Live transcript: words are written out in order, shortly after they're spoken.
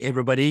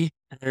everybody,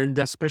 and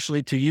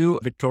especially to you,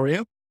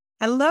 Victoria.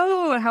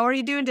 Hello. How are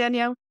you doing,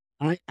 Danielle?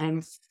 I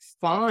am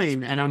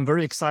fine, and I'm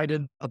very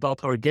excited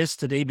about our guest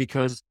today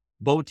because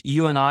both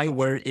you and I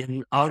were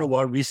in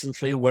Ottawa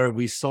recently where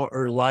we saw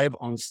her live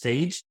on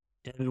stage,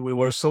 and we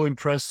were so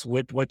impressed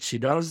with what she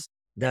does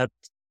that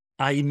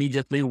I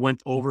immediately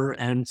went over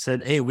and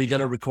said, "Hey, we got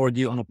to record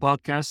you on a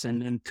podcast."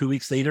 And then 2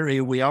 weeks later,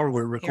 here we are,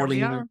 we're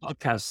recording a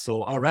podcast.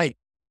 So, all right,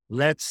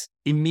 let's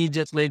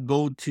immediately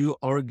go to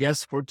our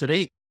guest for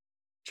today.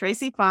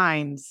 Tracy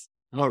Fines.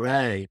 All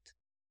right.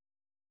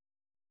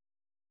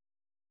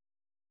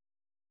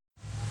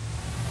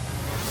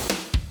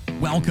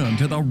 Welcome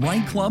to the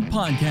Right Club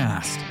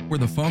Podcast, where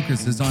the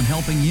focus is on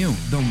helping you,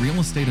 the real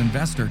estate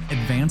investor,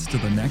 advance to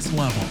the next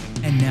level.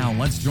 And now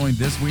let's join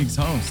this week's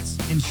hosts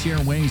and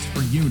share ways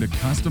for you to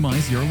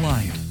customize your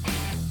life.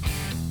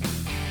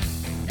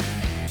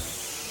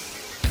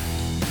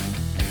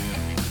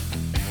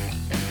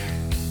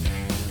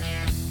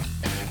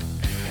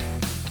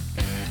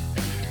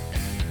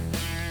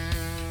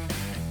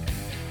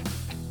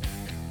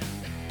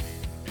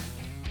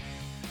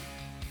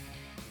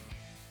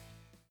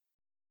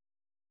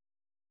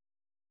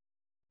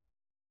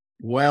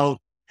 Well,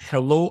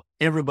 hello,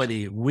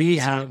 everybody. We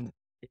have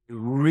a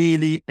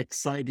really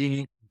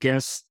exciting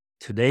guest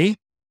today.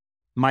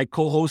 My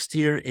co-host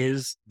here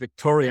is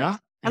Victoria.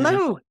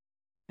 Hello.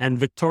 And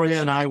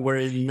Victoria and I were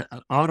in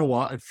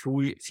Ottawa a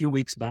few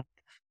weeks back.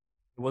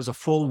 It was a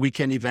full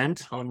weekend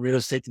event on real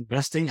estate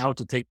investing, how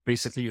to take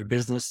basically your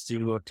business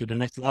to the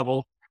next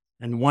level.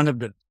 And one of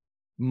the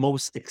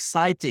most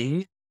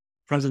exciting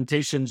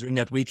presentations during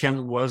that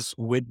weekend was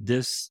with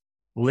this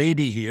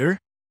lady here,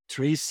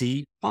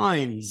 Tracy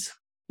Fines.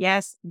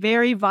 Yes,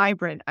 very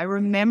vibrant. I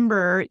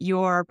remember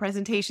your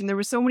presentation. There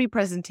were so many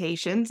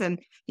presentations and,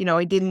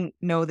 I didn't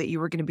know that you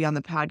were going to be on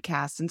the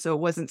podcast. And so it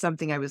wasn't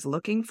something I was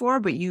looking for,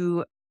 but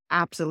you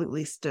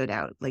absolutely stood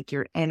out. Like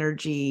your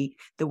energy,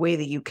 the way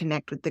that you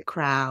connect with the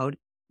crowd,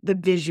 the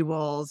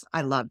visuals.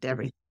 I loved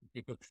everything.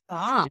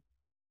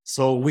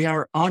 So we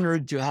are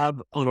honored to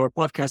have on our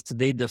podcast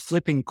today, the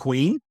Flipping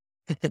Queen.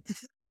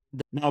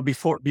 Now,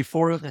 before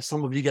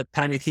some of you get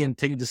panicky and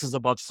think this is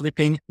about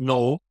flipping,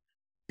 no,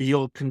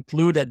 you'll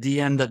conclude at the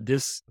end that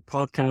this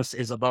podcast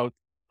is about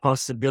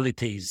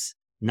possibilities,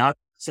 not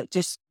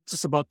just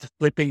about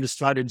flipping the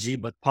strategy,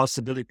 but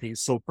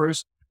possibilities. So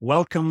first,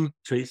 welcome,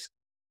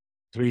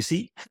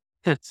 Tracy.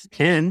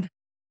 And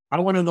I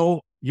want to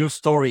know your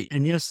story.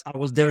 And yes, I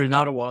was there in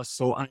Ottawa,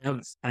 so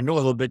I know a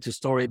little bit your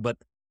story, but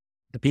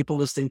the people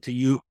listening to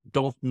you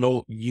don't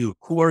know you.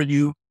 Who are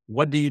you?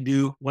 What do you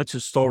do? What's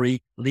your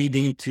story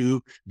leading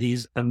to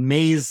these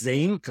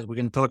amazing, because we're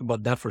going to talk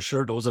about that for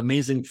sure, those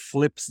amazing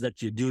flips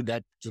that you do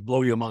that just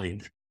blow your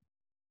mind?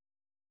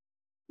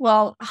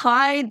 Well,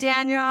 hi,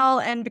 Danielle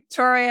and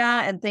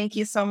Victoria, and thank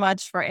you so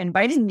much for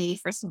inviting me,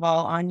 first of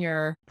all, on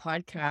your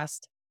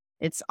podcast.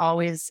 It's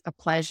always a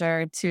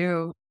pleasure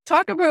to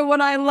talk about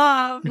what I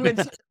love, which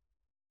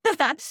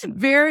that's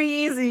very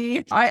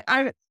easy.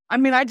 I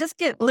just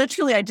get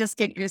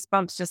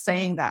goosebumps just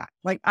saying that.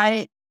 Like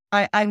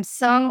I'm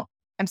so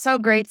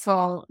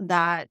grateful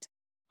that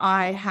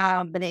I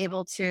have been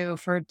able to,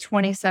 for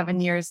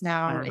 27 years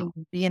now,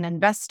 be an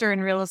investor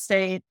in real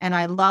estate, and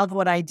I love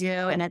what I do,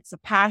 and it's a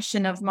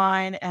passion of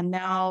mine. And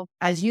now,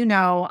 as you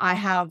know, I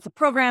have the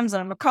programs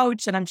and I'm a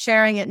coach, and I'm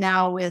sharing it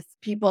now with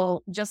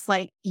people just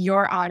like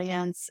your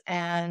audience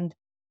and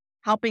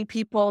helping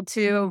people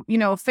to,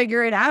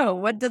 figure it out.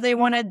 What do they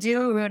want to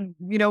do? And,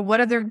 what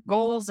are their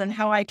goals and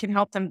how I can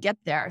help them get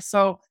there.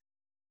 So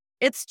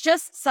it's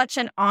just such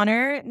an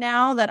honor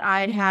now that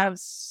I have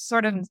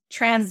sort of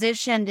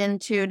transitioned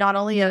into not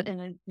only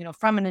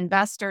from an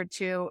investor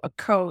to a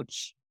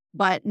coach,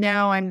 but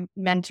now I'm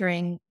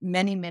mentoring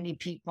many, many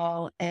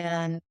people.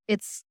 And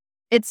it's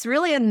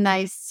really a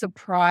nice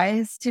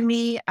surprise to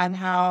me and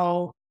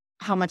how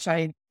much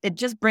it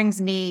just brings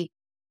me.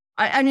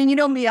 I mean,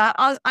 me,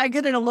 I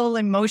get a little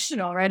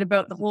emotional, right,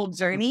 about the whole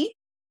journey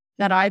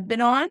that I've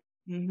been on.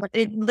 But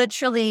it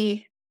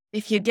literally,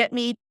 if you get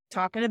me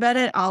talking about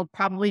it, I'll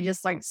probably just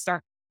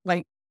start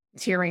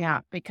tearing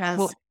up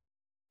because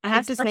I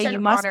have to say you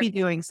must be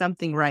doing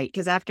something right,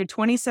 because after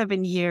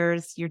 27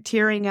 years, you're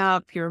tearing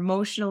up, you're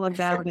emotional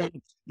about it,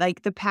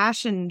 like the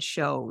passion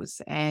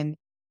shows. And,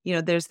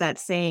 there's that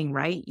saying,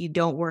 right? You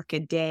don't work a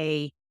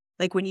day.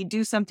 Like when you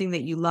do something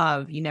that you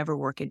love, you never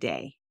work a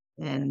day.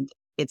 And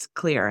it's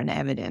clear and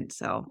evident.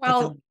 So,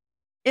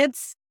 it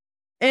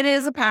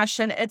is a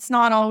passion. It's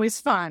not always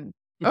fun.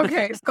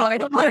 Okay. So I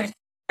don't want to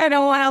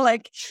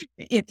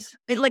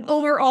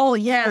overall,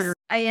 yes,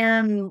 I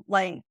am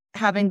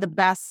having the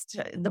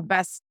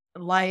best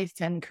life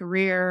and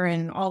career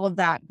and all of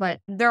that. But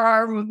there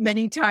are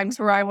many times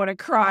where I want to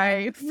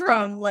cry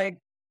from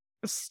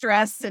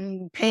stress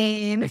and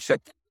pain.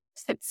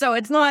 So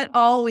it's not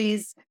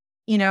always,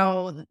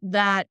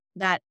 that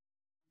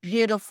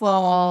beautiful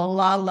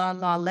la la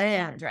la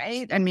land,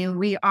 right? I mean,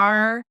 we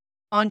are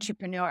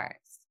entrepreneurs.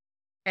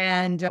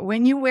 And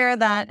when you wear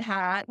that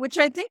hat, which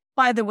I think,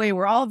 by the way,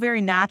 we're all very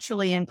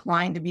naturally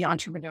inclined to be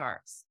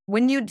entrepreneurs.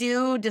 When you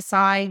do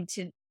decide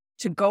to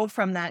to go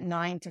from that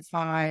 9 to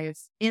 5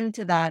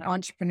 into that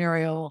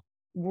entrepreneurial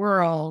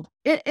world,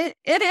 it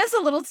is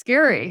a little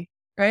scary,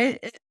 right?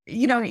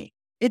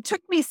 It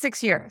took me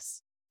 6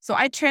 years. So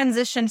I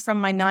transitioned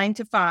from my 9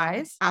 to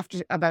 5.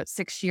 After about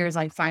 6 years,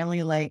 I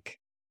finally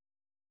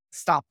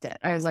stopped it.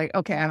 I was like,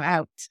 okay,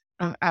 I'm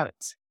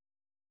out.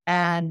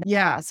 And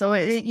so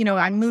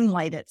I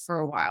moonlighted for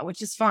a while,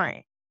 which is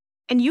fine.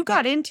 And you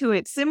got into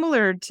it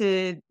similar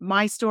to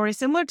my story,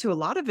 similar to a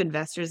lot of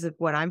investors. Of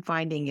what I'm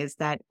finding is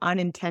that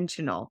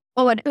unintentional.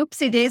 Oh, an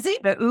oopsie daisy?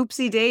 The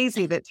oopsie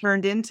daisy that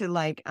turned into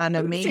like an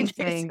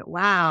amazing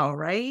wow,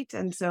 right?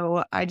 And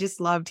so I just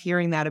loved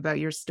hearing that about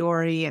your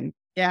story and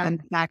the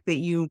fact that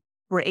you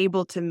were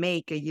able to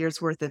make a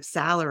year's worth of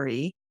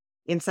salary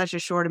in such a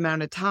short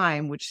amount of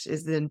time, which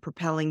is then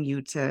propelling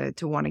you to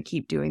want to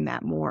keep doing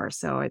that more.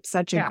 So it's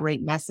such a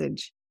great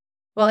message.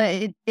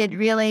 Well,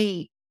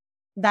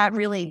 that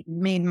really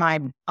made my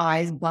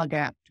eyes bug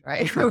out,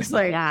 right? I was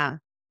like,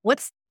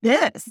 what's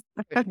this?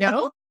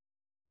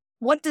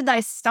 What did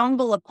I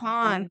stumble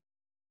upon?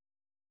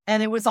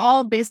 And it was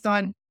all based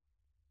on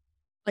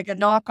like a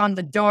knock on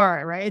the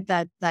door, right?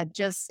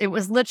 It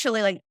was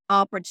literally like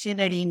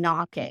opportunity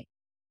knocking,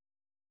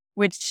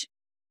 which,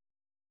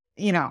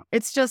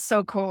 it's just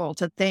so cool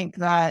to think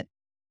that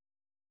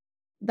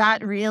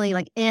really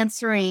like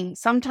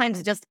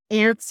sometimes just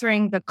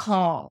answering the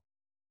call.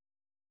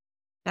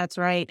 That's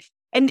right.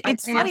 And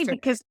it's funny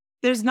because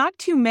there's not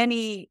too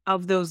many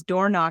of those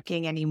door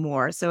knocking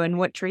anymore. So, and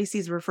what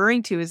Tracy's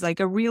referring to is like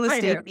a real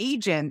estate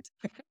agent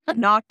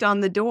knocked on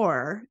the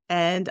door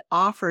and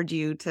offered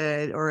you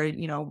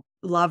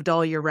loved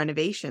all your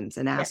renovations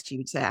and asked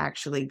you to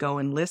actually go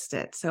and list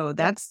it. So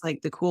that's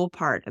like the cool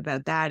part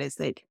about that is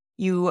that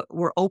you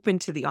were open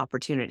to the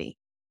opportunity.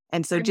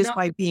 And so just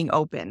by being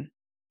open.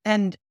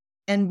 And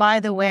by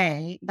the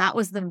way, that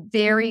was the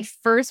very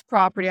first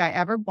property I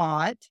ever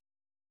bought.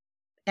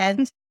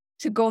 And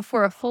to go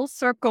for a full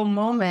circle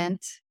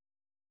moment,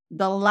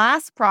 the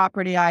last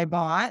property I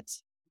bought,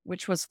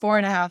 which was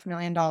 $4.5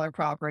 million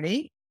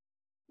property,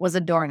 was a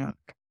door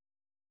knock.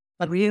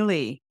 But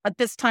really? At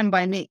this time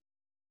by me.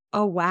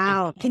 Oh,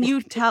 wow. Can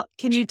you talk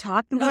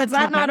about no, is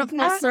that not a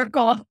full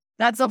circle?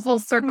 That's a full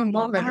circle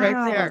moment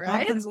right there,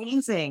 right? That's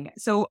amazing.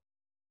 So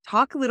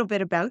talk a little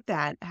bit about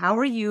that. How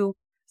are you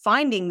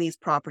finding these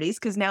properties?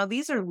 Because now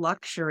these are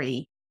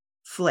luxury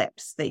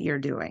flips that you're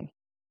doing.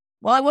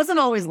 Well, I wasn't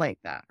always like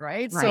that,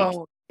 right?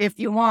 So if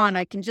you want,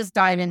 I can just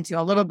dive into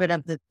a little bit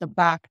of the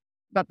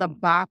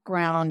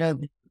background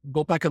of.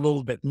 Go back a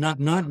little bit,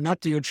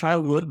 not to your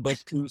childhood,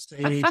 but to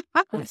say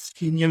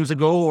 15 years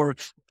ago, or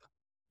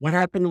what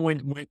happened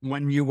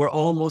when you were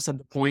almost at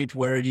the point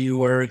where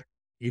you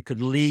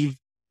could leave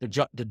the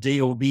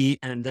DOB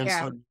and then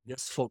start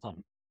this full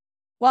time.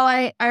 Well,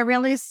 I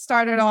really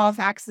started off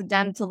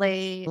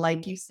accidentally,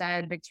 like you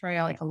said,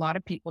 Victoria, like a lot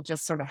of people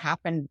just sort of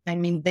happen. I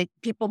mean,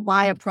 people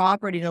buy a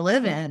property to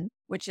live in,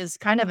 which is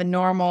kind of a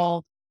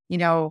normal,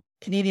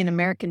 Canadian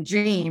American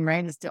dream,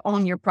 right? Is to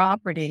own your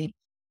property.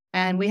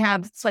 And we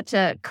have such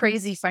a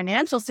crazy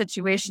financial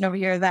situation over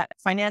here, that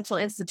financial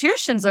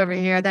institutions over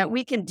here, that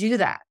we can do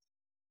that.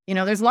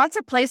 There's lots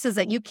of places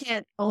that you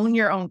can't own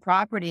your own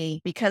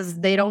property because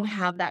they don't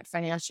have that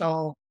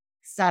financial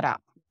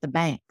setup, the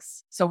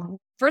banks. So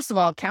first of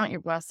all, count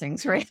your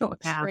blessings, right?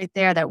 Right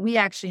there, that we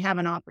actually have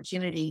an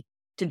opportunity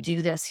to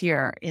do this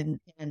here in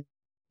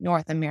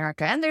North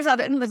America. And there's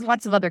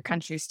lots of other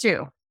countries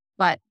too,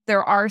 but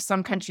there are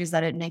some countries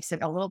that it makes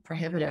it a little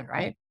prohibitive,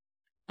 right?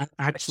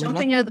 Actually,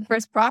 jumping into the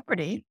first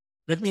property.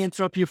 Let me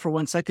interrupt you for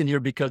 1 second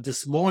here, because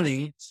this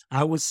morning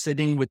I was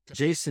sitting with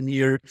Jason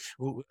here,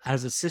 who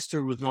has a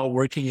sister who's now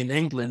working in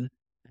England,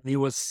 and he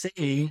was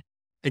saying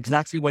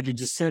exactly what you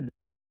just said.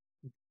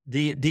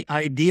 The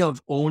idea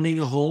of owning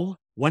a home.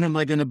 When am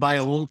I going to buy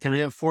a home? Can I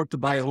afford to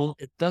buy a home?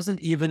 It doesn't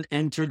even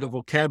enter the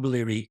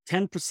vocabulary.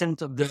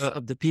 10% of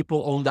the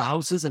people own the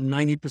houses and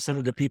 90%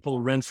 of the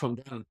people rent from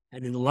them.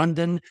 And in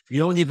London, you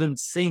don't even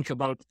think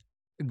about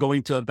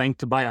going to a bank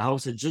to buy a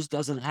house. It just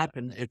doesn't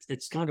happen.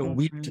 It's kind of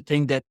weird to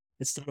think that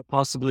it's not a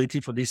possibility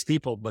for these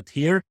people. But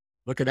here,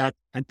 look at that.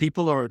 And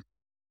people are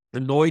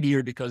annoyed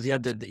here because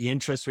the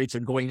interest rates are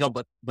going up.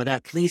 But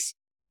at least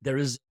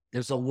there's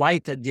a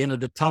light at the end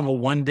of the tunnel.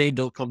 One day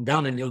they'll come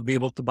down and you'll be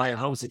able to buy a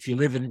house. If you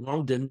live in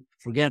London,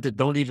 forget it.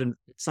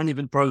 It's not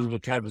even part of the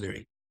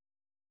vocabulary.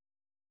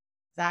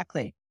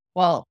 Exactly.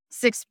 Well,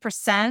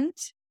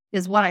 6%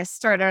 is what I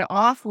started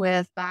off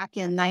with back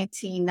in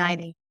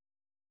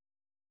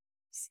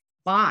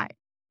 1995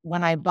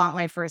 when I bought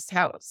my first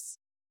house.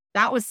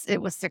 It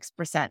was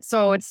 6%.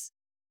 So it's,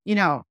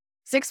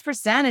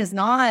 6% is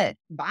not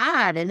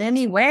bad in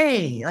any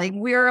way. Like,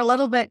 we're a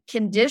little bit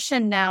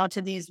conditioned now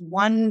to these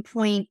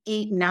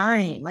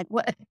 1.89. Like,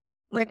 what?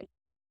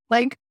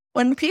 Like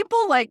when people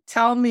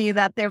tell me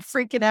that they're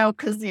freaking out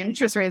because the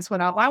interest rates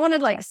went up, I want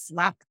to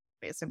slap them,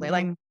 basically.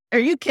 Like, are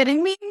you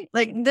kidding me?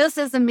 Like, this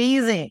is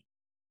amazing.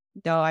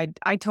 No, I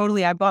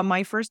bought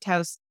my first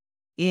house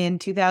in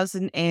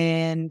 2000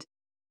 and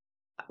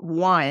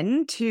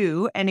one,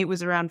 two, and it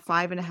was around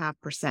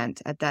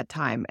 5.5% at that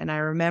time. And I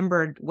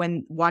remembered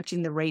when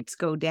watching the rates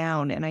go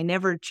down, and I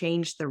never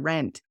changed the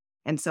rent.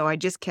 And so I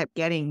just kept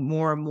getting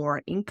more and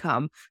more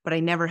income, but I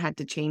never had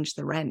to change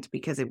the rent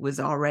because it was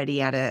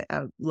already at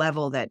a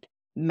level that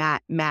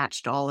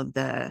matched all of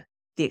the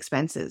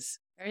expenses.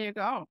 There you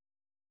go.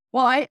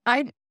 Well,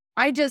 I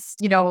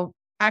just,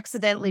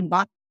 accidentally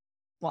bought,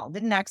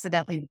 didn't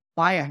accidentally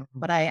buy a home,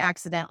 but I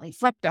accidentally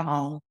flipped a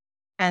home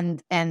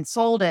and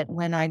sold it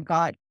when I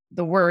got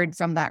the word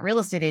from that real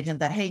estate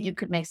agent that, hey, you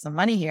could make some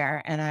money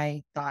here. And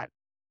I thought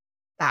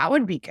that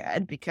would be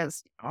good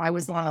because I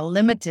was on a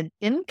limited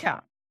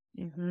income,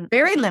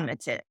 very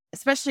limited,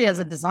 especially as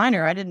a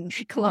designer. I didn't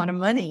make a lot of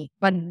money,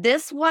 but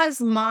this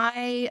was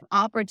my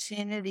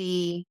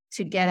opportunity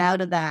to get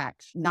out of that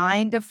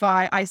 9 to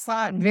 5. I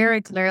saw it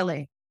very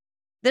clearly.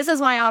 This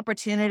is my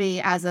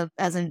opportunity as a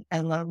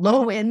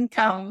low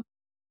income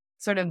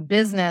sort of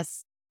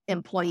business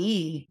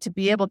employee to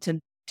be able to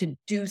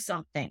do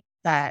something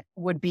that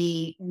would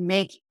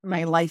make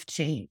my life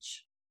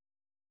change.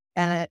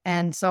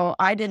 And so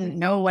I didn't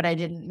know what I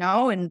didn't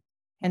know.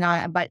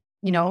 But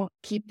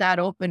keep that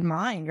open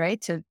mind,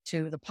 right? To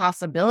the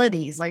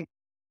possibilities. Like,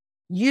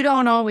 you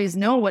don't always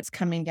know what's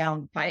coming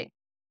down the pipe.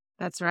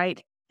 That's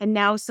right. And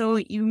now, so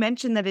you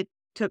mentioned that it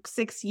took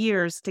 6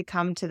 years to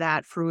come to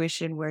that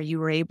fruition where you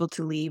were able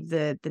to leave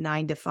the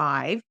 9 to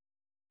 5.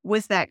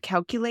 Was that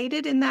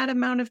calculated in that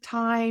amount of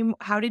time?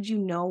 How did you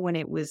know when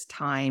it was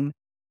time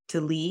to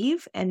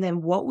leave? And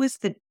then what was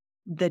the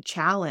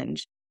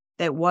challenge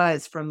that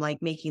was from like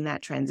making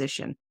that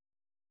transition?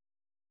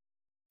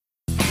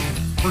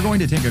 We're going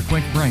to take a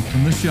quick break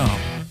from the show.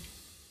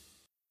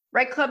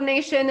 Right, Club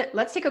Nation,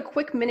 let's take a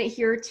quick minute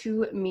here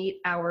to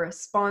meet our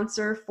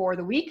sponsor for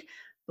the week,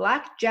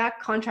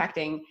 Blackjack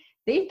Contracting.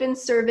 They've been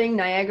serving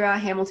Niagara,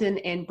 Hamilton,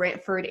 and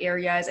Brantford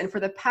areas, and for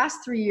the past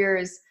 3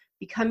 years,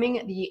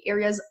 becoming the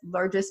area's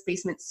largest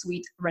basement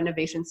suite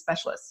renovation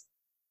specialist.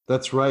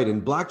 That's right.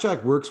 And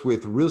Blackjack works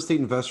with real estate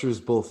investors,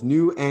 both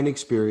new and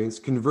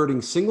experienced,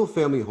 converting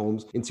single-family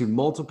homes into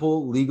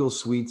multiple legal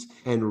suites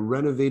and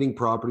renovating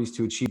properties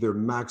to achieve their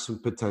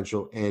maximum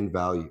potential and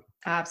value.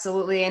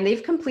 Absolutely. And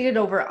they've completed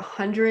over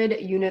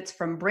 100 units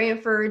from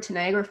Brantford to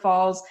Niagara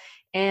Falls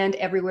and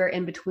everywhere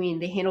in between.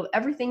 They handled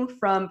everything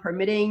from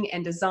permitting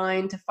and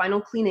design to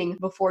final cleaning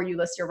before you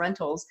list your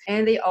rentals.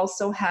 And they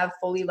also have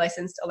fully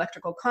licensed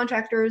electrical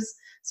contractors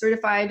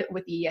certified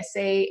with the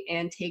ESA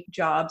and take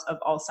jobs of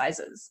all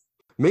sizes.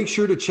 Make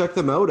sure to check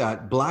them out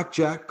at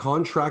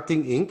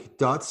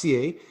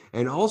blackjackcontractinginc.ca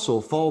and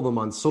also follow them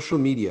on social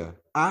media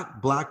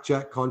at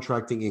Blackjack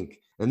Contracting Inc.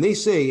 And they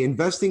say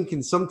investing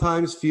can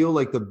sometimes feel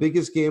like the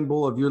biggest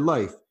gamble of your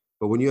life,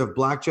 but when you have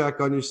Blackjack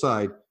on your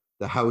side,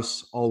 the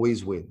house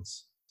always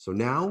wins. So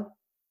now,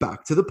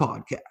 back to the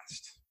podcast.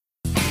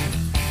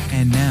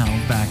 And now,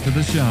 back to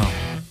the show.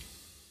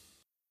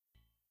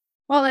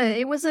 Well,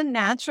 it was a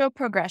natural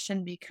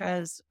progression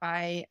because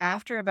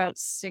after about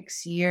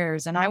 6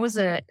 years, and I was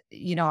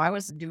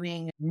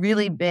doing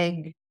really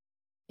big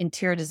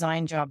interior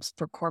design jobs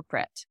for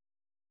corporate.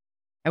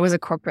 I was a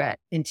corporate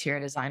interior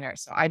designer.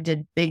 So I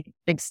did big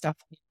stuff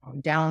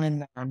down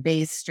in the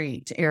Bay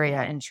Street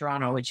area in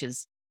Toronto, which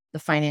is the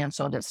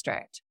financial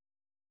district.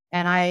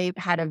 And I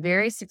had a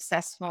very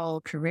successful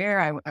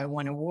career. I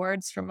won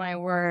awards for my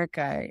work.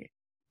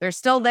 They're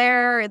still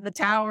there in the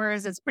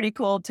towers. It's pretty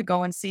cool to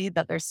go and see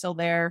that they're still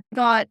there.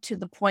 Got to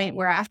the point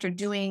where after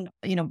doing,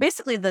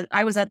 basically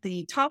I was at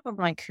the top of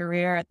my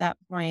career at that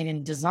point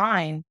in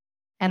design.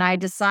 And I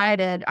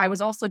decided I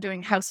was also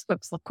doing house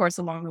flips, of course,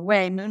 along the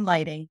way,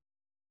 moonlighting.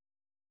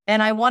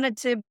 And I wanted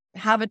to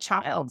have a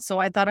child. So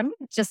I thought I'm going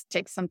to just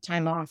take some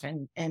time off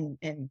and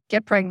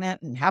get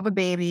pregnant and have a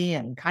baby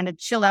and kind of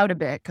chill out a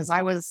bit. Cause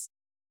I was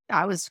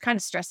kind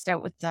of stressed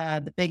out with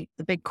the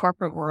big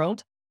corporate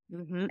world.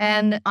 Mm-hmm.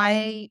 And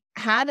I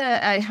had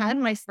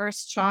my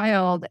first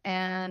child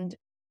and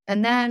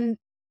then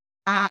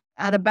at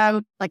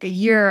about like a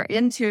year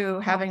into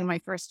having my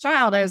first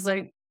child, I was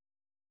like,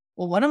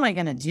 well, what am I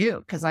going to do?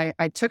 Because I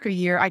took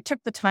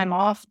the time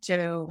off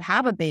to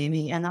have a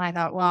baby. And then I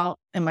thought, well,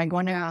 what am I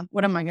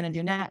going to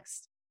do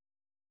next?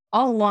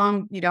 All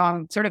along,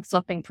 I'm sort of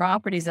flipping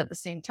properties at the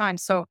same time.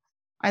 So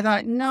I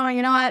thought, no,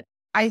 you know what?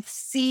 I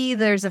see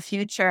there's a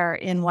future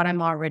in what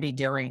I'm already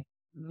doing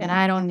and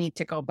I don't need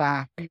to go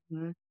back.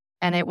 Mm-hmm.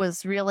 And it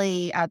was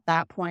really at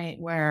that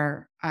point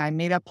where I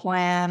made a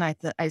plan. I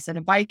said,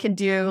 if I can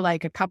do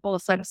like a couple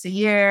of flips a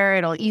year,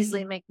 it'll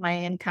easily make my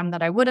income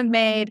that I would have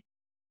made.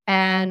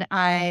 And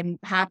I'm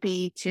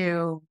happy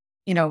to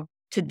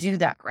do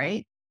that,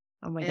 right?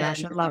 Oh my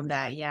gosh, I love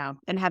that. Yeah.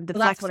 And have the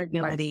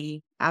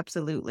flexibility.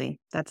 Absolutely.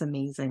 That's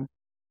amazing.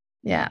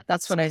 Yeah,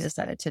 that's what I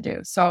decided to do.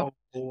 So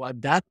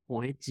at that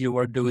point, you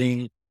were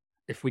doing,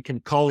 if we can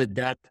call it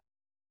that,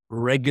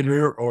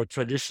 regular or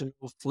traditional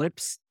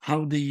flips.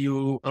 How did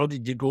you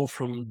go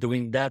from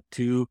doing that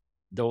to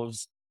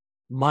those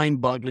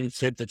mind-boggling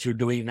flips that you're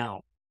doing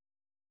now?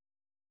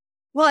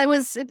 Well,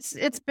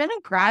 it's been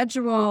a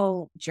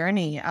gradual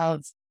journey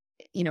of,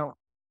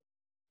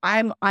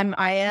 I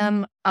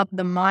am of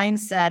the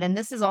mindset, and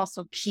this is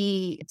also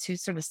key to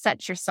sort of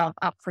set yourself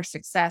up for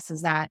success,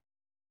 is that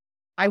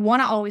I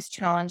want to always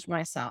challenge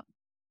myself.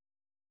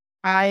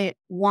 I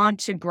want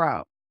to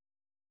grow.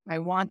 I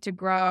want to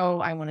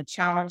grow. I want to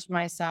challenge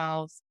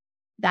myself.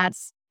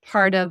 That's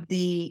part of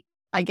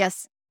I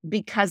guess,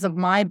 because of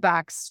my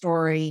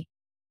backstory,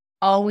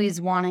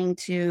 always wanting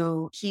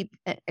to keep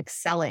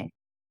excelling.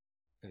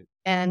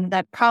 And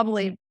that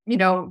probably,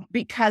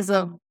 because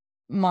of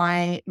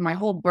my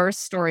whole birth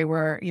story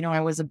where,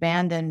 I was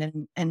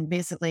abandoned and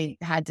basically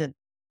I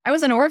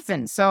was an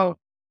orphan. So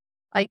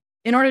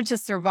in order to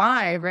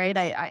survive, right,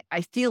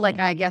 I feel like,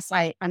 I guess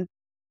I'm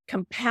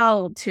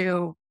compelled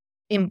to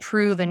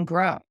improve and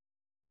grow.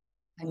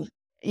 And,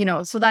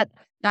 so that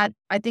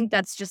I think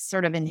that's just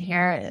sort of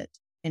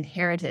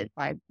inherited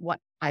by what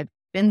I've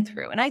been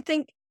through. And I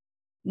think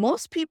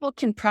most people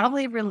can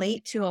probably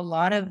relate to a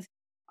lot of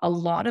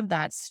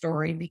that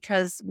story,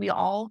 because we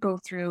all go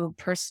through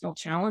personal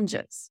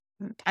challenges.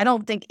 I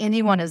don't think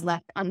anyone is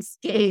left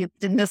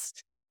unscathed in this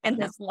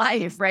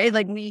life, right?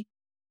 Like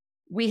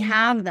we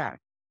have that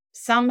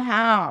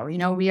somehow,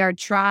 we are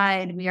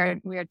tried, we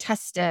are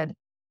tested,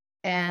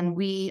 and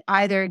we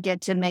either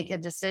get to make a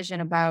decision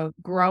about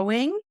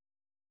growing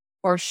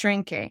or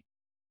shrinking.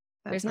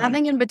 There's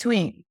nothing in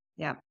between.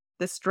 Yeah.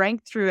 The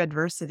strength through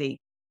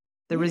adversity,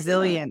 the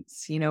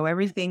resilience,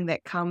 everything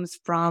that comes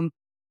from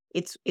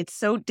it's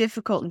so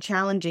difficult and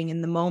challenging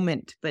in the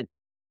moment, but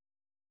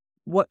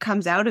what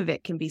comes out of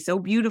it can be so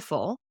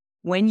beautiful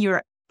when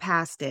you're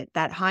past it.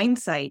 That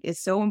hindsight is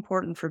so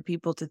important for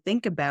people to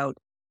think about,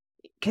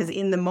 because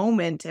in the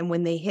moment and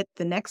when they hit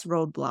the next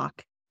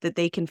roadblock, that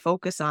they can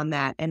focus on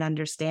that and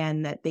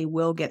understand that they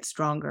will get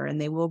stronger and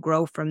they will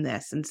grow from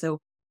this. And so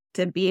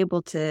to be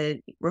able to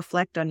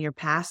reflect on your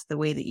past the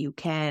way that you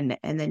can,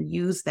 and then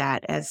use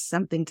that as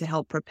something to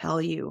help propel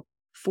you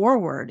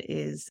forward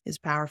is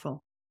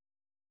powerful.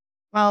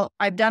 Well,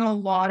 I've done a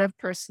lot of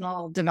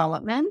personal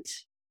development,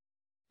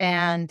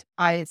 and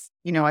I've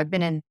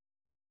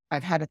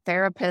had a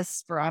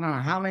therapist for I don't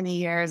know how many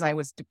years. I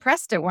was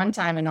depressed at one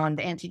time and on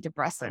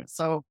antidepressants.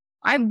 So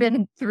I've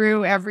been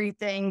through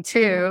everything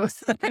too.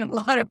 And a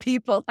lot of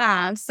people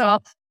have. So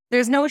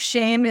there's no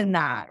shame in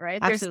that, right?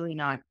 Absolutely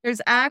not.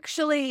 There's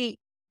actually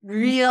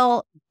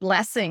real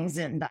blessings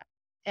in that.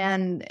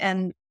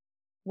 And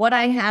what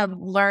I have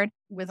learned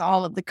with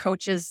all of the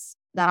coaches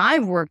that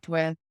I've worked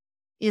with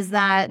is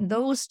that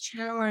those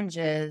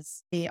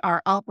challenges, they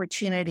are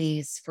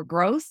opportunities for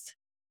growth.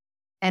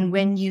 And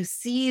when you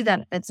see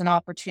that it's an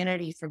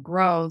opportunity for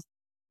growth,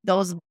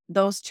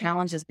 those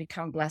challenges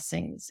become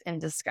blessings in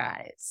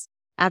disguise.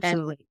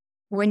 Absolutely.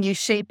 And when you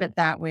shape it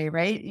that way,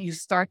 right, you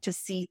start to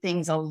see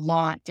things a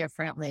lot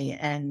differently.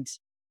 And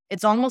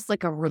it's almost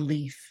like a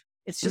relief.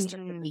 It's just a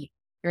relief,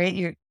 right?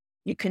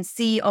 You can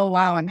see, oh,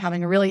 wow, I'm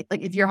having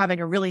if you're having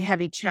a really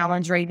heavy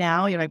challenge right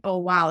now, you're like, oh,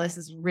 wow, this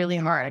is really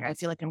hard. I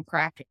feel like I'm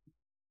cracking.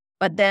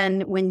 But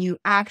then when you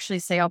actually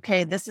say,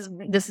 okay, this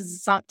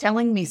is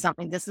telling me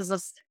something. This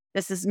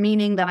is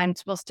meaning that I'm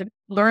supposed to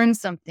learn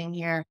something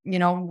here.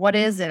 What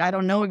is it? I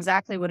don't know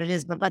exactly what it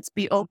is, but let's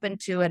be open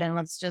to it. And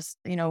let's just,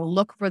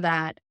 look for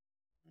that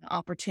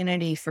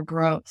opportunity for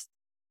growth.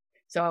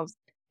 So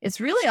it's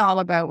really all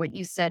about what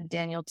you said,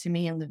 Daniel, to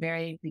me in the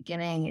very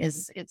beginning,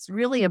 is it's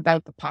really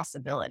about the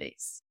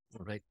possibilities.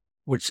 Right.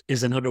 Which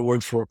is another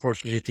word for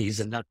opportunities.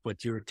 And that's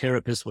what your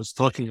therapist was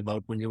talking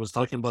about when he was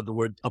talking about the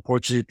word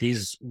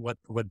opportunities. What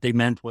they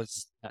meant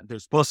was that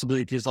there's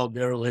possibilities out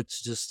there.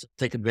 Let's just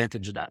take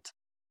advantage of that.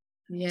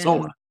 Yeah.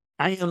 So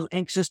I am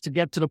anxious to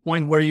get to the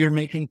point where you're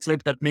making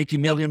clips that make you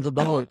millions of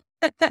dollars.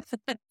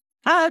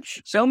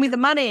 Show me the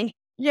money.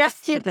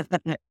 Yes.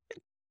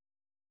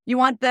 You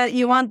want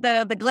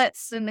the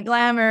glitz and the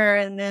glamour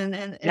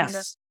and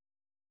yes.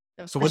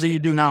 So what do you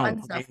do now?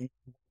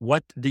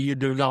 What do you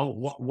do now?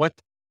 What?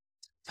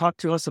 Talk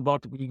to us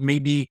about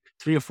maybe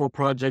 3 or 4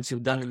 projects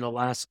you've done in the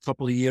last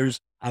couple of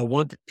years. I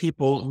want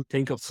people who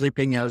think of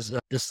flipping as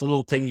this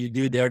little thing you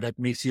do there that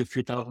makes you a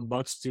few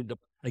 $1,000 to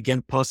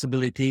again,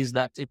 possibilities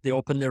that if they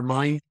open their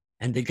mind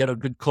and they get a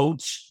good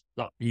coach,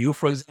 like you,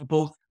 for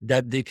example,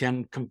 that they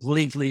can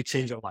completely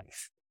change their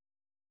life.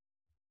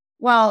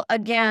 Well,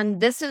 again,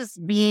 this is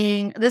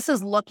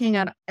looking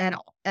at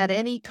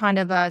any kind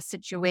of a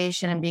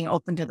situation and being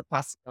open to the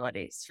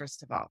possibilities.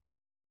 First of all,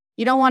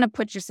 you don't want to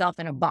put yourself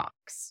in a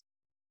box.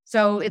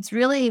 So it's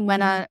really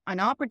when an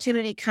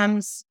opportunity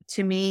comes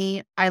to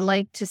me, I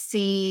like to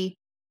see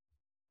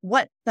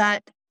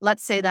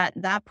let's say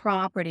that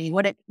property,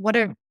 what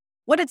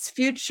its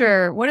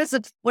future, what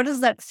does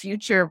that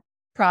future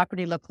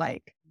property look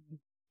like?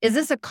 Is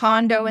this a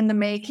condo in the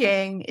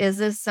making? Is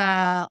this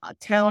a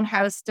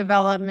townhouse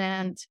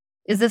development?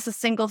 Is this a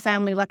single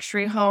family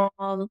luxury home?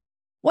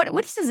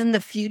 What is in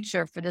the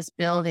future for this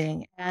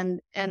building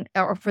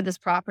or for this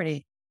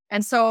property?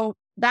 And so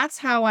that's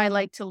how I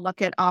like to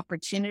look at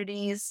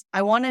opportunities.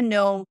 I want to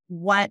know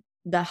what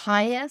the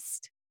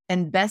highest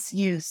and best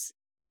use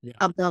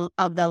of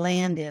the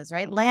land is,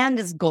 right? Land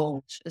is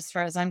gold as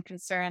far as I'm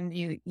concerned.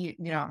 You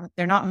know,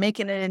 they're not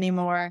making it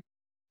anymore.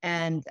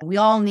 And we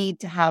all need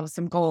to have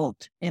some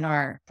gold in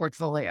our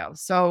portfolio.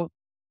 So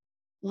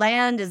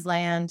land is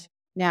land.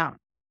 Now,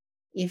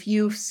 if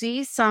you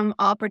see some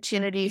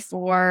opportunity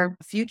for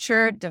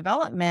future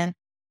development,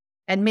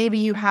 and maybe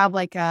you have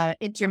like a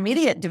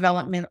intermediate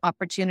development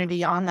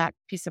opportunity on that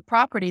piece of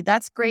property,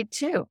 that's great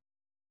too.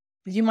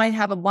 You might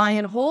have a buy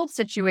and hold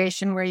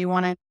situation where you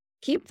want to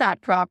keep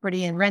that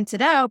property and rent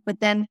it out, but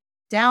then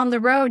down the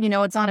road,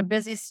 it's on a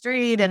busy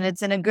street and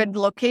it's in a good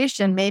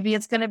location. Maybe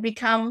it's going to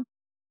become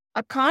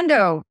a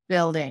condo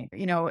building,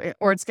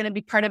 or it's going to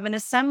be part of an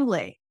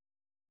assembly.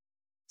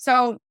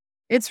 So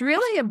it's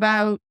really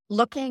about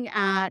looking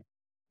at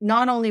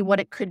not only what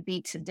it could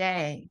be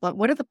today, but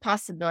what are the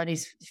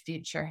possibilities for the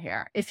future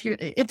here? If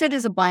it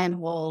is a buy and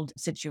hold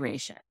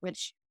situation,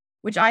 which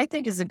I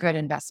think is a good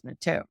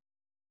investment too.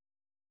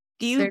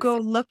 Do you go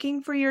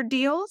looking for your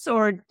deals,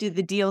 or do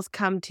the deals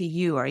come to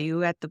you? Are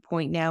you at the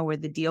point now where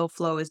the deal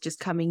flow is just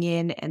coming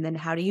in, and then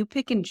how do you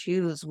pick and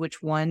choose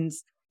which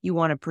ones you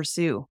want to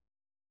pursue?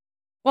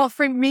 Well,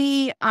 for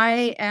me,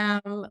 I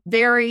am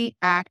very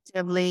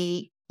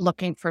actively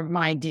looking for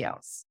my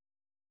deals.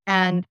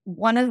 And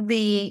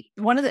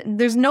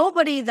there's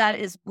nobody that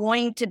is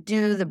going to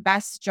do the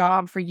best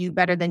job for you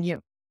better than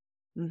you.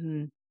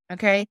 Mm-hmm.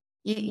 Okay.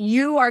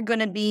 You are going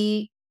to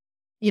be,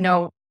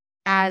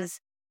 as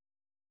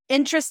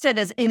interested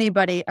as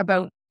anybody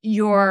about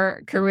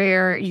your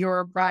career,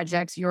 your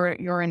projects,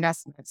 your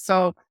investments.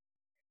 So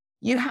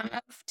you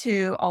have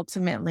to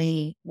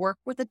ultimately work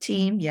with a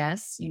team.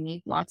 Yes, you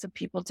need lots of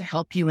people to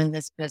help you in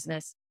this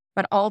business,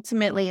 but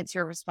ultimately it's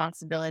your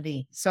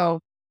responsibility. So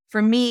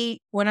for me,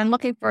 when I'm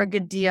looking for a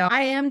good deal,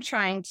 I am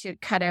trying to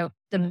cut out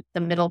the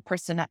middle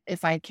person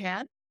if I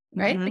can,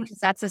 right? Mm-hmm. Because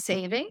that's a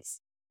savings.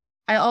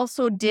 I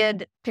also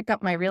did pick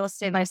up my real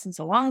estate license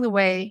along the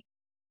way,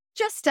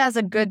 just as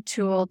a good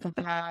tool to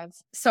have.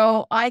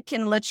 So I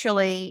can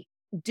literally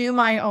do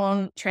my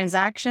own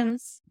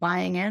transactions,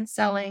 buying and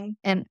selling.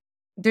 And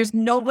there's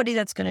nobody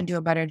that's going to do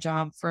a better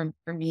job for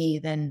me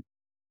than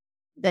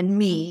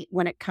me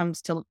when it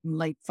comes to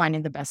like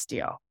finding the best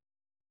deal.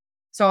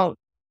 So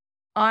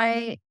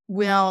I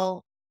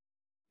will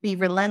be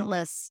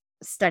relentless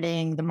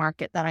studying the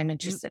market that I'm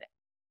interested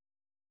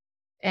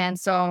in. And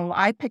so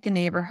I pick a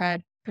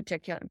neighborhood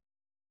particular.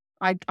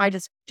 I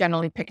just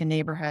generally pick a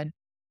neighborhood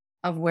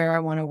of where I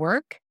want to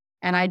work.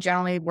 And I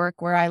generally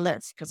work where I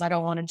live because I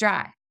don't want to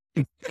drive.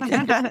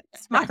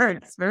 Smart.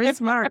 It's very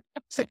smart.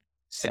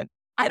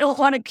 I don't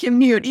want to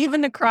commute.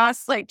 Even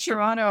across like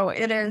Toronto,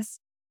 it is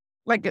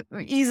like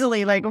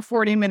easily like a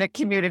 40-minute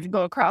commute if you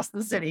go across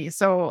the city.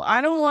 So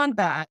I don't want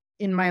that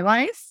in my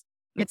life.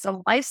 It's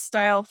a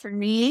lifestyle for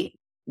me,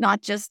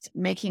 not just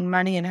making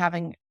money and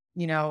having,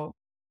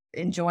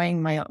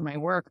 enjoying my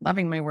work,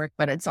 loving my work,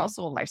 but it's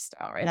also a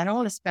lifestyle, right? I don't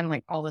want to spend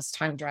like all this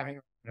time driving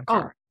a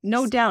car.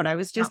 No doubt. I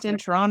was just in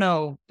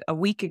Toronto a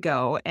week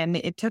ago and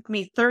it took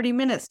me 30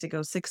 minutes to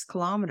go 6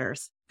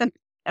 kilometers.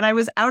 And I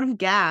was out of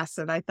gas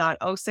and I thought,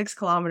 6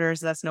 kilometers,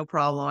 that's no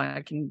problem.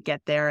 I can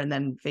get there and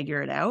then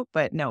figure it out.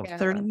 But no,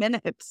 30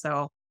 minutes.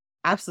 So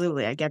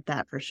absolutely, I get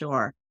that for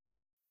sure.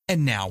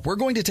 And now we're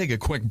going to take a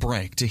quick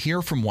break to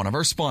hear from one of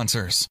our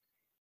sponsors.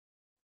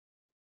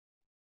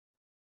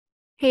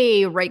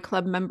 Hey, Right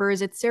Club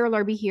members, it's Sarah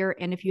Larby here.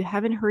 And if you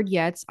haven't heard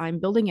yet, I'm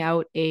building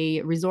out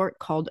a resort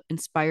called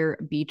Inspire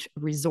Beach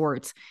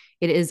Resort.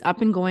 It is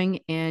up and going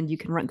and you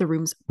can rent the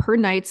rooms per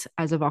night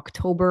as of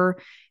October.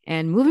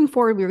 And moving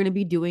forward, we're going to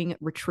be doing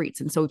retreats.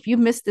 And so if you've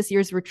missed this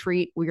year's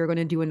retreat, we are going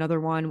to do another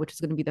one, which is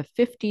going to be the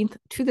 15th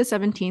to the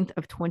 17th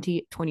of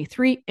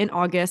 2023 in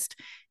August.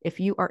 If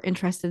you are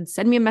interested,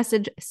 send me a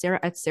message,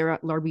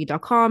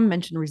 sarah@sarahlarby.com,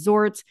 mention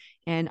resorts,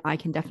 and I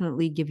can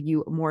definitely give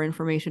you more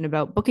information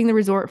about booking the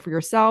resort for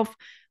yourself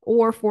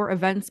or for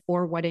events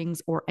or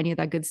weddings or any of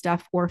that good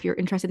stuff. Or if you're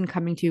interested in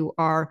coming to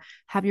our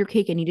Have Your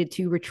Cake and Eat It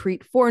Too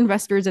retreat for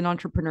investors and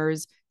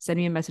entrepreneurs, send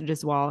me a message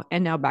as well.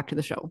 And now back to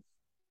the show.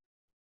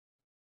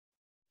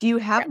 Do you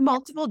have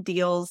multiple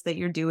deals that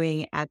you're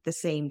doing at the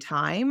same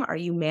time? Are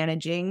you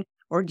managing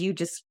or do you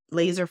just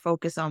laser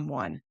focus on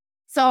one?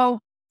 So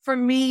for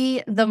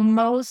me, the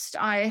most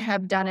I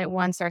have done at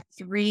once are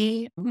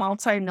 3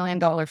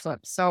 multi-million-dollar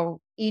flips. So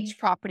each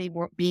property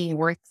being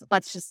worth,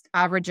 let's just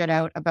average it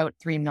out, about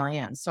 $3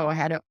 million. So I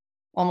had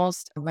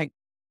almost like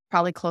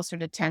probably closer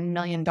to $10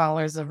 million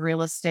of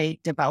real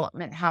estate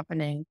development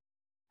happening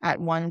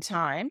at one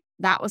time.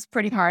 That was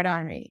pretty hard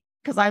on me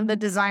because I'm the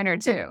designer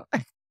too.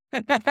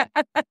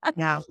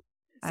 Yeah.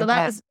 So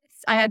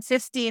I had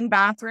 15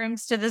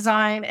 bathrooms to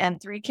design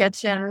and 3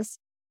 kitchens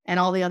and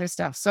all the other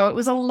stuff. So it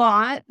was a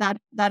lot that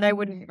I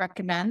wouldn't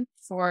recommend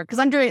because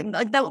I'm doing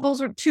like that.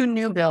 Those were 2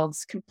 new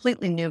builds,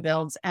 completely new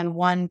builds, and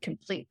 1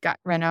 complete gut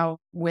reno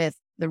with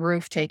the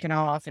roof taken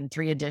off and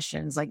 3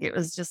 additions. Like it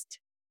was just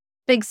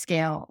big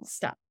scale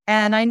stuff.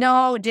 And I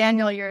know,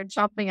 Daniel, you're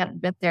chomping at a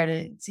bit there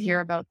to hear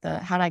about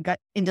how I got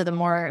into the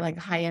more like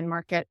high end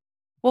market.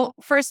 Well,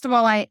 first of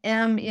all, I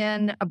am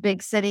in a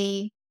big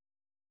city.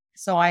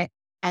 So I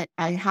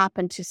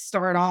happened to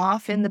start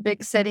off in the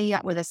big city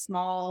with a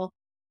small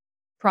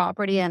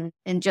property, and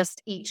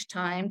just each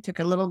time took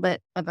a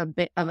bit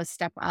of a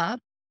step up.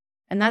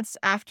 And that's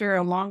after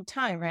a long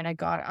time, right? I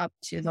got up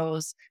to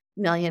those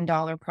 $1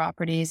 million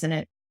properties, and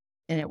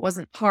it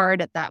wasn't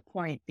hard at that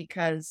point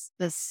because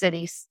the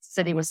city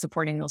was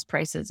supporting those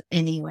prices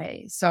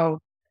anyway. So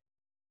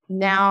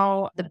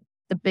now the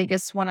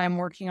biggest one I'm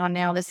working on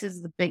now, this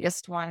is the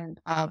biggest one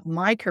of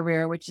my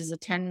career, which is a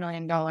 $10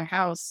 million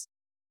house.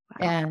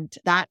 Wow. And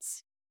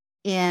that's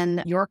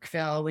in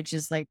Yorkville, which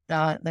is like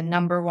the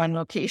number one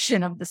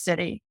location of the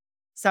city.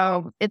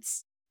 So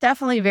it's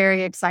definitely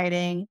very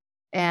exciting.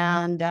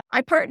 And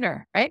I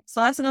partner, right?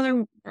 So that's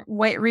another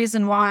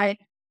reason why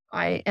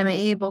I am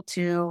able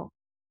to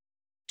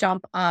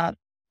jump up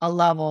a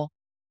level.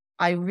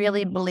 I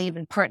really believe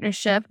in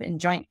partnership and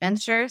joint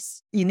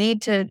ventures. You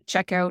need to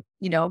check out,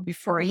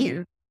 before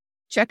you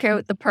check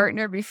out the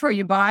partner before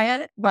you buy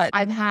it. But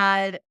I've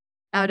had,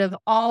 out of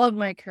all of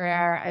my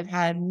career, I've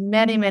had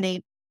many,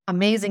 many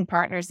amazing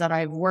partners that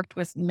I've worked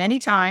with many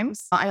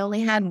times. I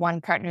only had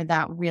one partner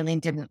that really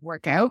didn't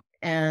work out.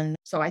 And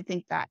so I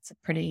think that's a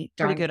pretty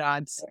good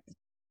odds.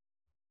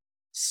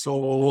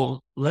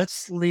 So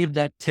let's leave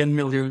that $10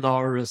 million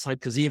aside,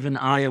 because even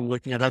I am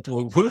looking at that.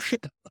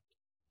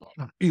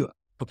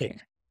 Okay.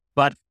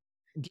 But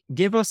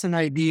give us an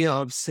idea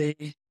of,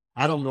 say,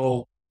 I don't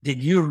know,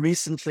 did you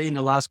recently in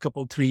the last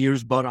 3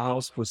 years bought a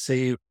house for,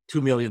 say,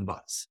 $2 million?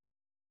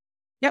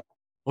 Yep.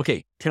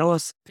 Okay. Tell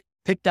us,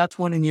 pick that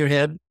one in your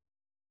head.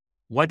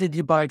 What did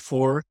you buy it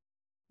for?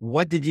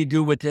 What did you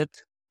do with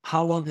it?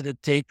 How long did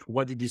it take?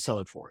 What did you sell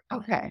it for?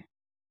 Okay.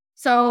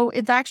 So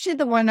it's actually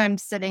the one I'm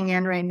sitting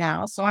in right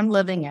now. So I'm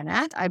living in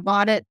it. I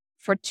bought it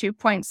for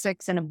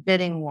 2.6 in a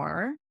bidding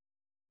war.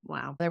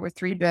 Wow. There were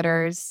 3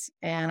 bidders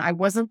and I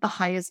wasn't the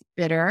highest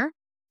bidder.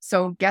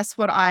 So guess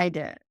what I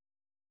did?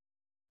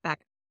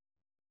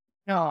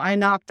 No, I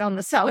knocked on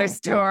the seller's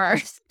door.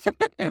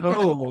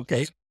 Oh,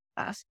 okay.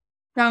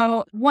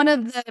 So one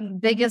of the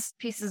biggest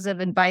pieces of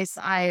advice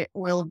I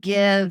will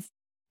give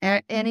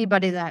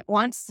anybody that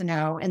wants to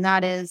know, and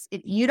that is,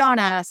 if you don't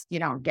ask, you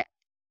don't get.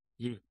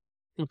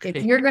 Okay.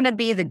 If you're going to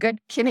be the good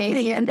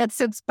Canadian that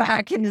sits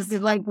back and is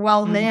like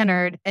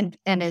well-mannered and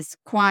is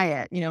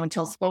quiet,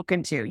 until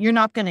spoken to, you're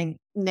not going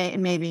to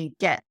maybe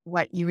get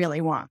what you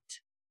really want.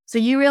 So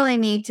you really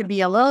need to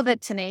be a little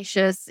bit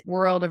tenacious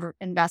world of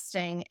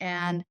investing,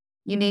 and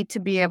you need to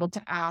be able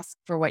to ask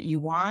for what you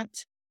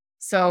want.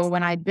 So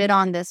when I bid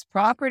on this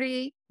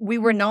property, we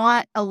were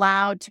not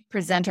allowed to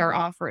present our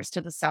offers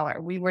to the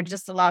seller. We were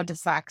just allowed to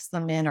fax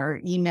them in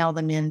or email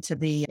them into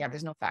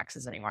there's no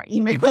faxes anymore.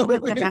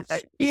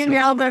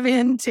 Email them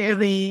into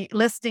the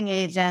listing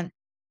agent.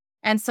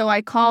 And so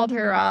I called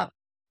her up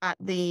at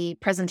the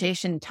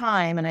presentation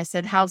time and I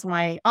said, how's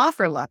my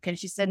offer look? And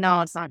she said,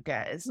 no, it's not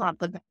good. It's not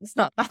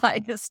the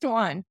highest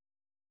one.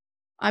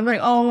 I'm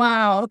like, oh,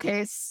 wow.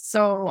 Okay.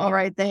 So, all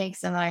right,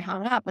 thanks. And I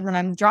hung up, and then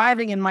I'm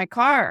driving in my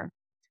car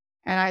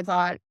and I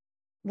thought,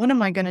 what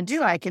am I going to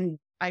do?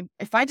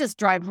 If I just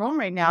drive home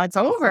right now, it's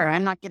over.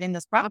 I'm not getting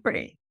this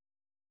property.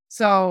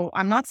 So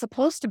I'm not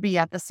supposed to be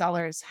at the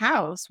seller's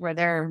house where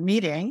they're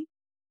meeting,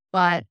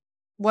 but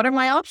what are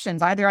my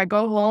options? Either I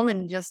go home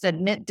and just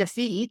admit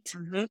defeat,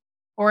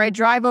 or I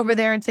drive over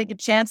there and take a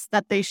chance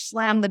that they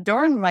slam the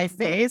door in my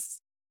face.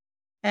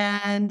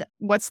 And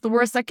what's the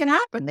worst that can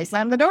happen? They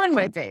slam the door in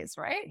my face,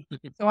 right?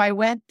 So I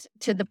went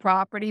to the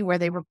property where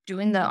they were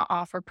doing the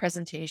offer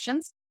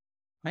presentations.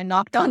 I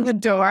knocked on the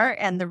door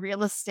and the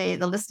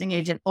listing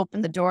agent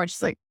opened the door and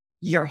she's like,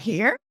 you're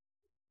here?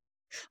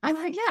 I'm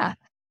like, yeah.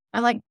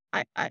 I'm like,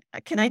 I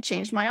can I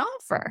change my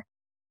offer?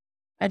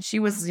 And she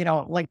was,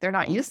 like, they're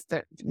not used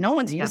to, no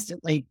one's used to,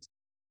 like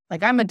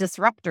I'm a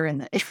disruptor in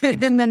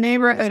the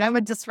neighborhood. I'm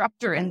a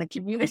disruptor in the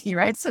community,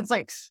 right? So it's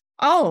like,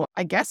 oh,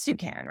 I guess you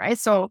can, right?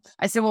 So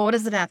I said, well, what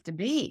does it have to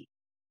be?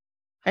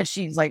 And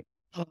she's like,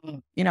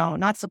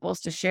 not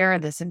supposed to share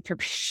this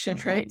information,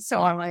 right?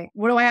 So I'm like,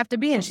 what do I have to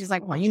be? And she's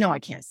like, well, I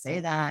can't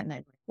say that. And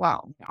I,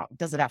 well,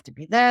 does it have to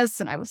be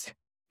this? And I was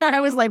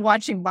like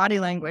watching body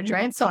language,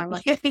 right? So I'm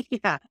like,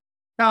 yeah.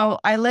 So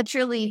I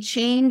literally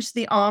changed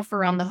the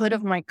offer on the hood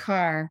of my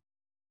car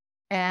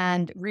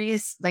and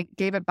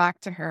gave it back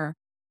to her.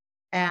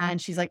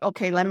 And she's like,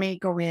 okay, let me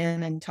go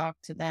in and talk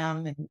to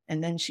them.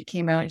 And then she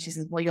came out and she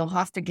says, well, you'll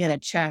have to get a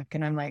check.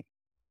 And I'm like,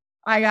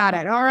 I got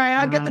it. All right,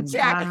 I'll get the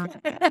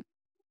check.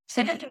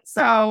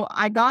 So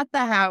I got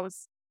the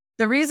house.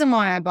 The reason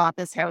why I bought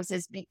this house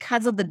is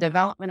because of the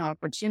development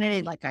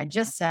opportunity. Like I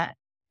just said,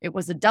 it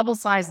was a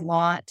double-sized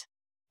lot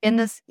in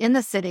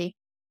the city.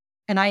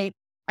 And I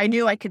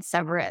knew I could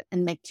sever it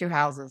and make 2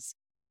 houses.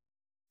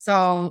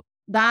 So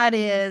that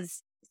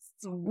is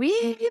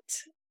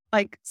sweet.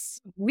 Like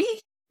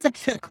sweet.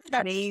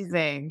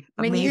 Amazing.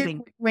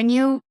 When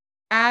you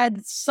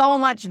add so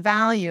much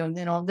value,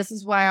 this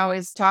is why I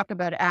always talk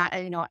about,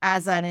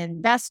 as an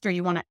investor,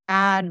 you want to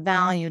add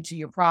value to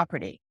your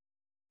property.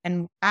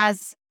 And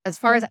as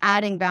far as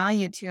adding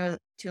value to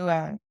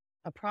a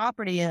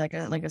property, like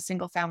a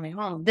single family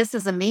home, this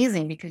is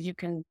amazing because you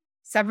can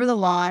sever the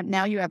lot.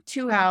 Now you have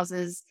 2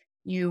 houses.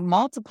 You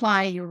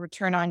multiply your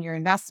return on your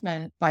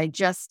investment by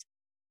just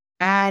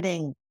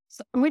adding.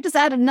 So we just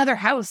add another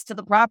house to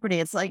the property.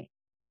 It's like,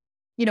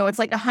 it's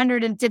like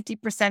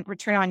 150%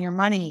 return on your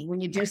money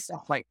when you do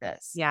stuff like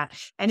this. Yeah.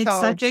 And it's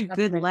such a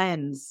good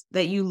lens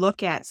that you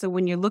look at. So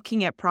when you're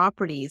looking at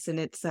properties, and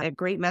it's a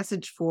great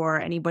message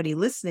for anybody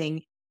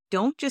listening,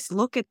 don't just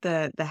look at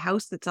the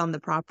house that's on the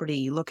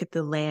property. Look at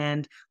the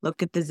land,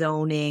 look at the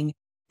zoning,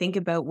 think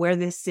about where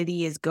this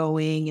city is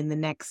going in the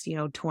next,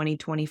 20,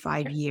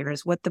 25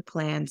 years, what the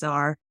plans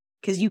are,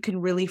 because you can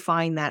really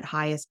find that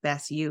highest,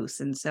 best use.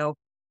 And so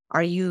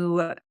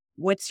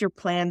what's your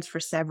plans for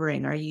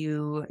Severn? Are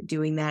you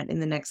doing that in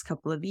the next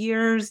couple of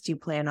years? Do you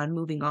plan on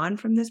moving on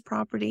from this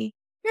property?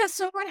 Yeah.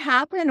 So what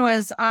happened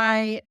was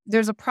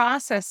there's a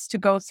process to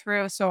go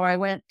through. So I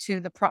went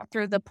to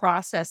through the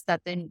process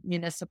that the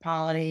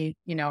municipality,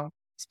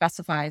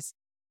 specifies.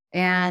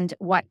 And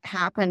what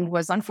happened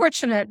was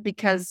unfortunate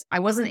because I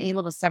wasn't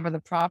able to sever the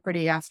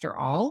property after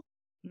all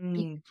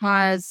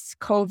because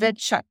COVID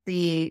shut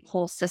the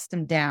whole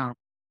system down.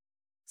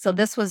 So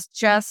this was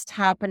just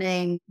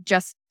happening.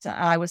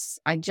 I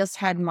just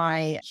had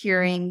my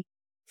hearing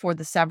for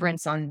the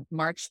severance on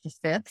March the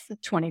 5th,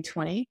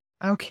 2020.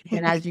 Okay.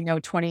 And as you know,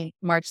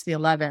 March the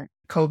 11th,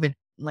 COVID,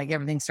 like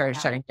everything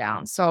started shutting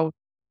down. So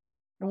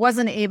I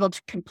wasn't able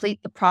to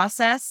complete the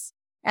process.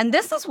 And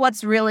this is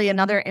what's really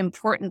another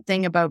important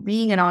thing about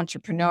being an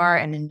entrepreneur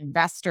and an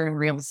investor in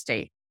real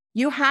estate.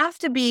 You have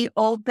to be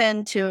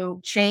open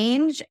to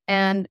change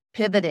and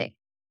pivoting.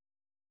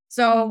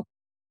 So,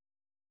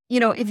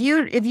 if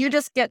you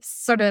just get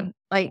sort of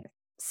like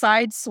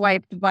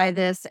sideswiped by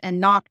this and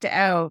knocked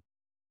out,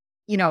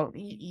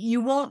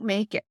 you won't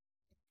make it.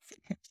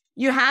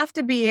 You have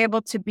to be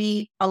able to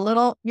be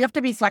you have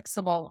to be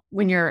flexible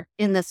when you're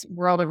in this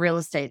world of real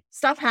estate.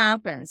 Stuff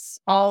happens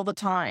all the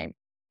time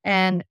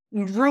and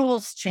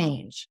rules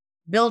change,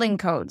 building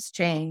codes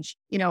change,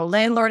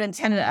 Landlord and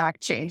Tenant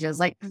Act changes.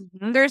 Like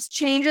there's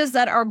changes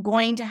that are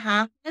going to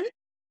happen.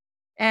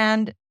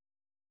 And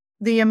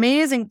the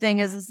amazing thing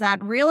is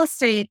that real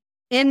estate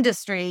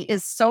industry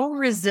is so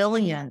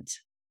resilient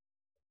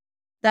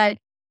that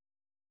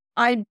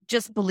I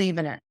just believe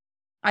in it.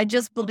 I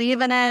just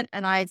believe in it.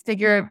 And I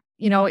figure,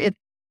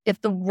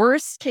 if the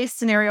worst case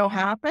scenario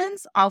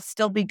happens, I'll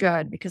still be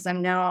good because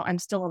I'm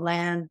still a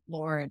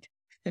landlord.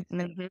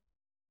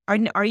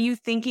 Are you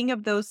thinking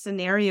of those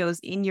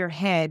scenarios in your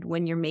head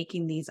when you're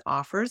making these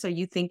offers? Are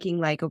you thinking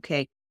like,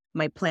 okay,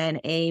 my plan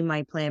A,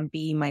 my plan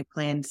B, my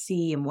plan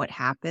C, and what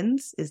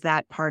happens? Is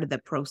that part of the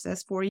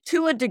process for you?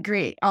 To a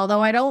degree,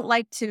 although I don't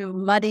like to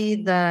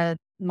muddy the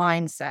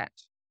mindset.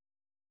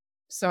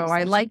 So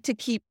I like to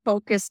keep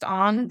focused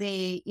on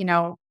the,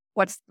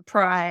 what's the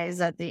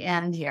prize at the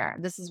end here?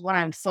 This is what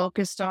I'm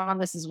focused on.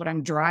 This is what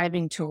I'm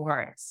driving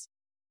towards.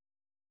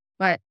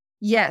 But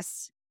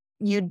yes,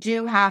 you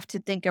do have to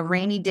think of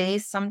rainy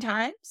days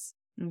sometimes.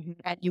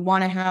 And you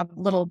want to have a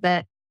little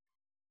bit.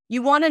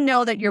 You want to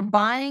know that you're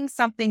buying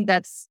something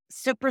that's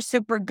super,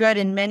 super good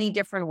in many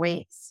different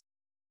ways.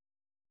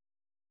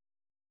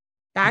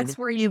 That's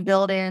where you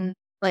build in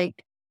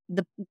like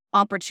the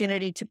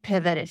opportunity to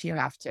pivot if you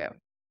have to.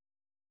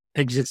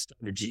 Exit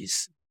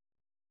strategies.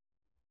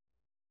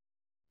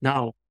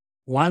 Now,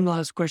 one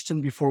last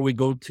question before we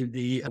go to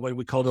the what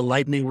we call the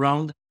lightning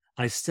round.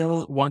 I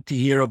still want to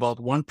hear about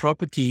one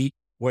property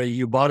where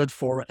you bought it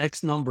for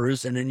X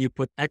numbers and then you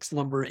put X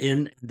number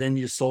in, then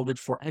you sold it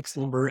for X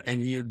number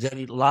and you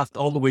then laughed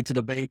all the way to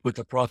the bank with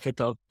a profit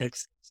of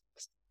X.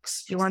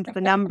 You want the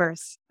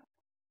numbers.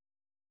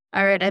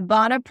 All right. I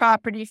bought a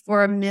property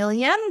for $1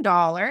 million.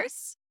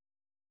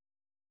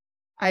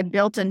 I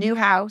built a new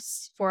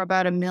house for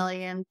about $1.2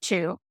 million.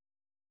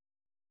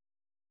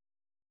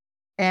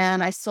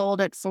 And I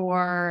sold it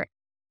for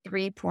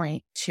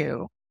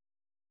 3.2.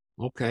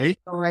 Okay.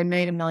 So I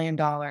made $1 million.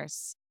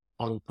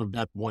 On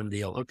that one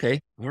deal.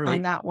 Okay. All right.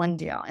 On that one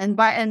deal. And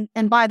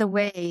by the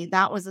way,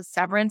 that was a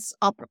severance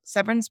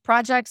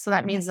project. So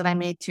that means that I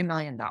made $2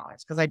 million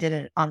because I did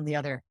it on the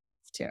other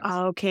two.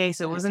 Okay.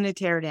 So it wasn't a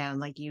tear down,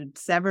 like you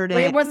severed it.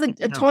 It wasn't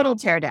a total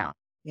tear down.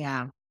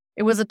 Yeah.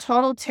 It was a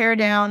total tear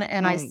down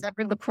and I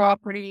severed the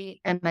property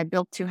and I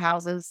built 2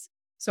 houses.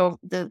 So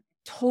the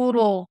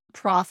total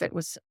profit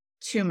was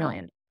 $2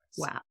 million.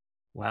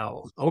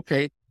 Wow.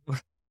 Okay.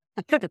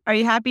 Are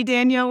you happy,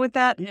 Daniel, with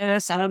that?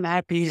 Yes, I'm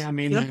happy. I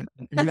mean,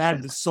 you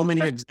had so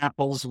many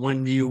examples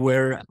when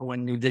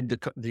you did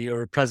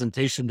your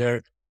presentation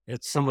there.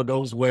 It's some of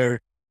those where,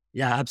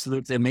 yeah,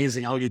 absolutely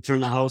amazing how you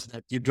turn a house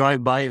that you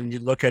drive by and you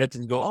look at it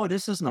and go, oh,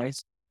 this is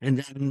nice. And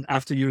then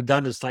after you're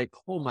done, it's like,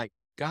 oh my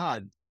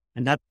God.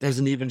 And that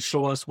doesn't even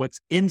show us what's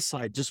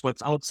inside, just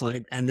what's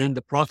outside. And then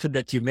the profit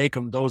that you make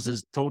on those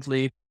is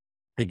totally,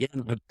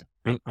 again,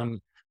 I'm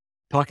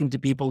talking to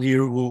people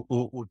here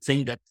who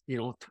think that,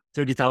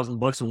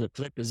 $30,000 on the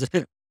flip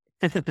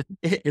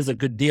is a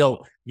good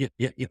deal. You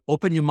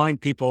open your mind,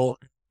 people,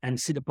 and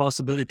see the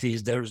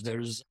possibilities.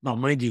 Now,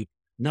 mind you,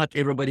 not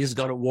everybody's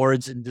got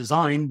awards in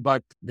design,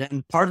 but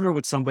then partner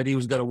with somebody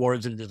who's got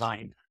awards in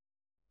design.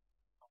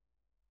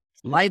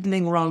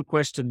 Lightning round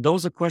question.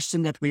 Those are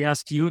questions that we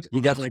ask you.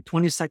 You got like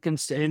 20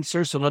 seconds to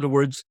answer. So in other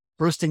words,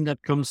 first thing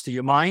that comes to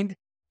your mind,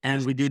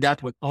 And we do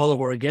that with all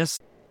of our guests.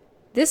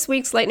 This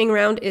week's lightning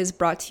round is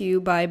brought to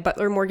you by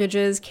Butler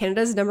Mortgages,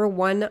 Canada's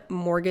 #1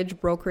 mortgage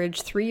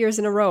brokerage 3 years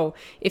in a row.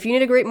 If you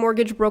need a great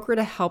mortgage broker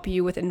to help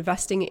you with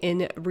investing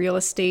in real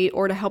estate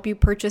or to help you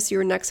purchase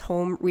your next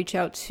home, reach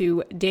out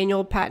to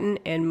Daniel Patton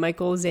and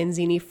Michael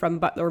Zanzini from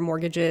Butler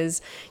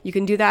Mortgages. You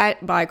can do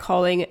that by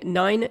calling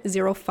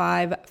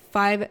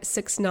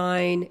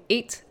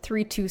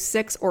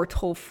 905-569-8326 or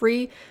toll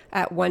free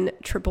at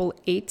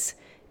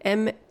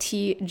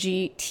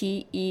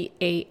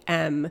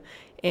 1-888-MTGTEAM.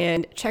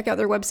 And check out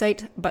their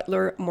website,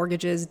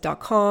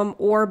 butlermortgages.com,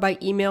 or by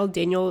email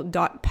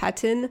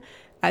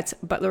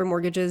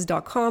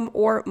daniel.patton@butlermortgages.com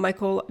or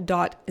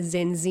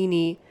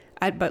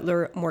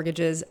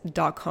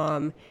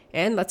michael.zanzini@butlermortgages.com.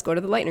 And let's go to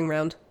the lightning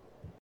round.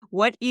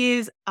 What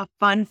is a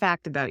fun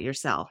fact about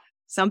yourself?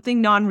 Something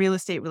non-real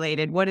estate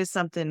related. What is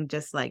something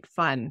just like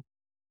fun?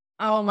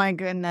 Oh my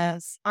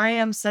goodness. I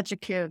am such a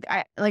kid.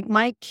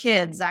 My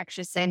kids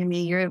actually say to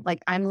me,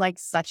 I'm like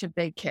such a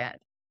big kid.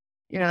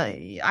 You know,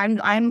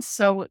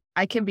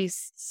 I can be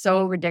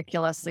so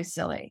ridiculously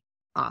silly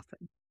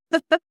often.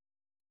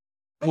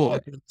 Cool.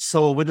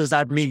 So what does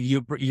that mean?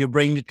 You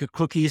bring the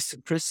cookies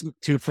to Christmas,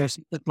 to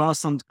Santa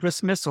Claus on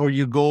Christmas, or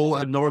you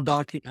go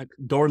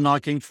door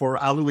knocking for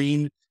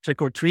Halloween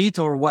trick or treat,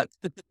 or what?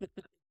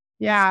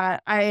 Yeah,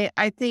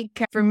 I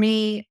think for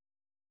me,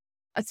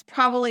 it's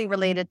probably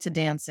related to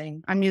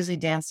dancing. I'm usually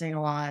dancing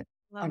a lot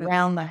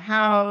around the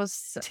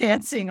house,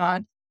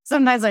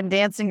 sometimes I'm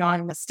dancing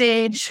on the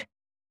stage.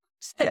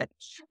 I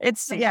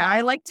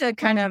like to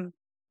kind of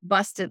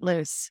bust it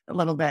loose a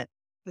little bit.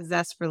 The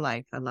zest for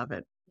life. I love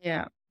it.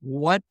 Yeah.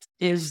 What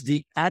is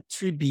the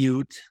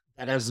attribute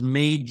that has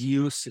made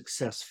you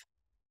successful?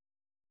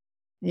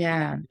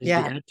 Yeah. The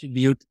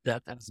attribute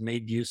that has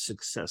made you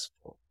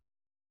successful.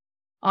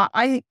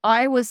 I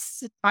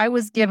was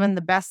given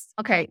the best.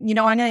 Okay. I'm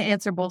going to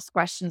answer both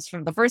questions,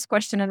 from the first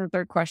question and the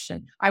third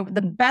question.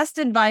 The best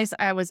advice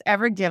I was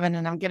ever given,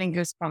 and I'm getting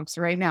goosebumps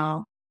right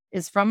now,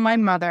 is from my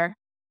mother,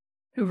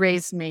 who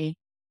raised me,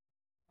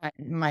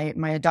 my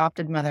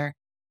adopted mother.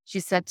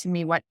 She said to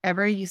me,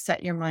 whatever you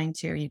set your mind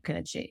to, you can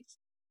achieve.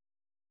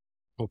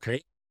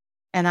 Okay.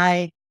 And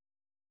I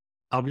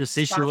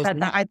obviously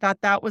I thought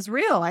that was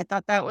real. I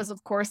thought that was,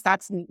 of course,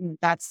 that's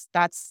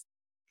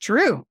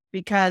true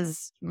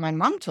because my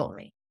mom told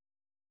me.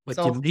 But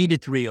you made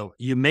it real.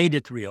 You made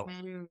it real.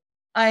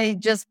 I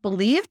just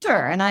believed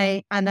her, and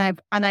I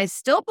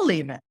still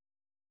believe it.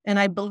 And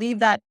I believe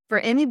that for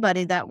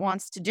anybody that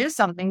wants to do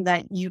something,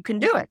 that you can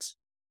do it.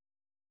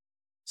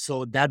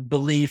 So that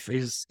belief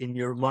is, in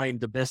your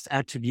mind, the best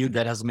attribute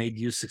that has made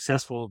you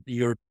successful,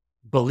 your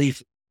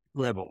belief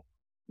level.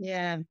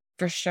 Yeah,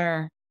 for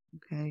sure.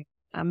 Okay.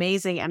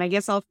 Amazing. And I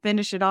guess I'll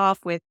finish it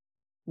off with,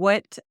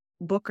 what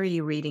book are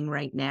you reading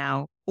right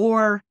now?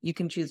 Or you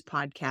can choose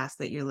podcasts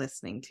that you're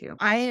listening to.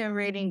 I am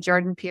reading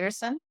Jordan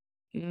Peterson.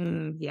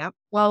 Yep.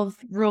 12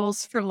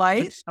 Rules for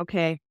Life.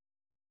 Okay.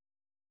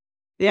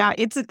 Yeah,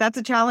 that's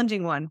a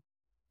challenging one.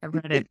 I've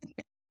read it.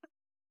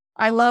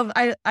 I love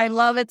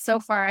it so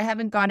far. I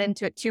haven't gone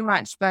into it too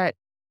much, but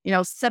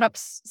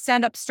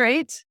stand up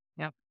straight.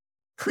 Yep.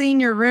 Clean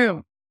your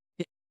room.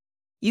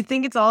 You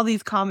think it's all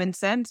these common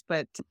sense,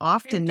 but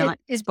often not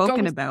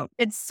spoken about.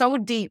 It's so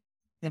deep.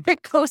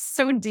 It goes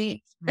so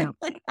deep. Yeah.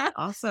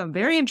 Awesome.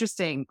 Very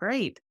interesting.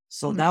 Great.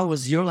 So that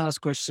was your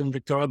last question,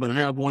 Victoria, but I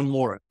have one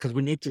more because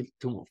we need to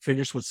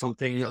finish with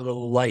something a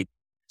little light.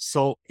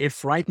 So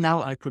if right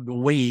now I could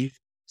wave,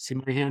 see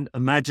my hand, a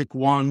magic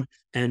wand,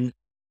 and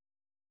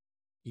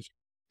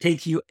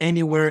take you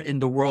anywhere in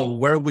the world,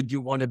 where would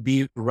you want to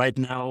be right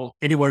now,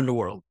 anywhere in the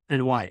world,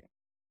 and why?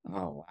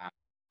 Oh, wow.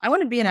 I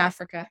want to be in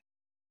Africa.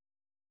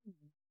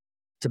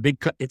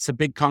 It's a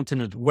big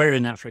continent. Where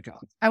in Africa?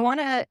 I want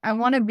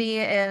to be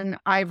in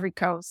Ivory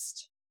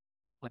Coast.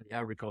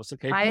 Ivory Coast.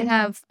 Okay. I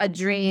have a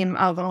dream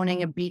of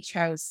owning a beach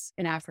house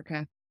in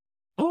Africa.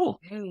 Oh,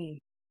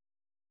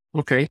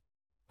 okay.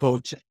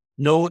 But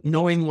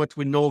knowing what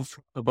we know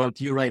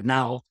about you right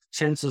now,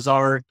 chances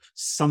are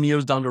some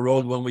years down the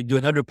road, when we do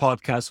another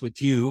podcast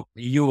with you,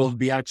 you will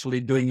be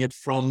actually doing it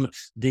from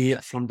the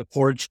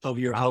porch of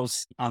your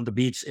house on the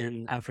beach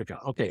in Africa.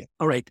 Okay.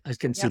 All right. I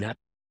can see that.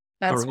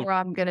 That's where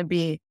I'm going to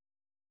be.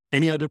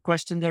 Any other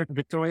question there,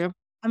 Victoria?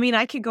 I mean,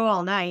 I could go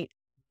all night.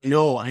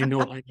 No, I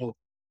know.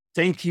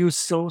 Thank you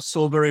so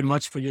very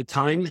much for your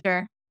time.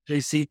 Sure.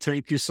 JC,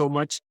 thank you so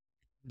much.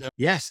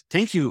 Yes,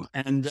 thank you.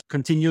 And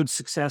continued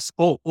success.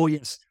 Oh,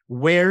 yes.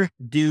 Where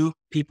do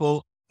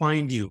people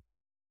find you?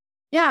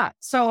 Yeah.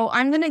 So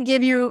I'm going to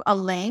give you a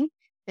link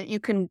that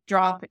you can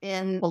drop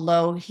in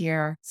below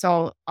here.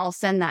 So I'll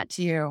send that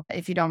to you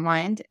if you don't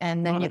mind.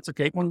 And then that's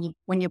okay.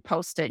 When you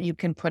post it, you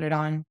can put it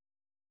on.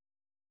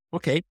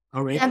 Okay.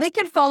 All right. Yeah, they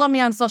can follow me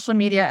on social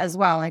media as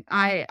well. Like,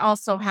 I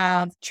also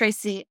have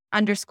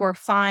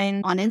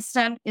Tracy_Fine on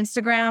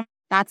Instagram.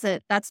 That's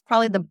it. That's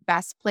probably the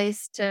best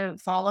place to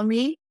follow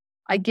me.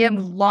 I give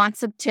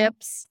lots of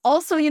tips.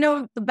 Also,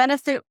 the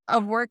benefit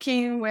of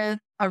working with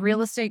a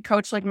real estate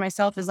coach like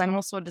myself is I'm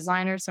also a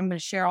designer. So I'm going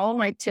to share all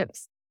my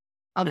tips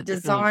of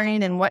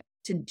design and what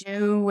to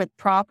do with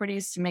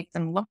properties to make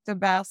them look the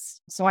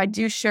best. So I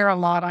do share a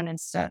lot on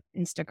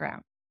Instagram.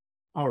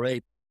 All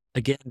right.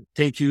 Again,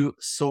 thank you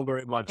so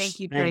very much. Thank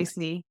you,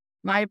 Tracy.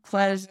 My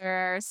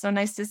pleasure. So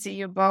nice to see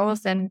you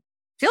both. And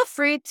feel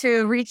free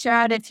to reach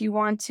out if you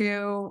want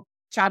to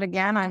chat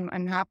again.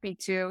 I'm happy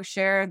to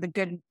share the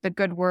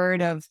good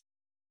word of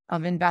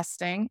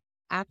investing.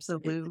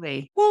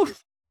 Absolutely.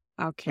 Woof.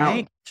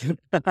 Okay.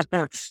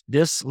 Now,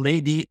 this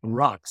lady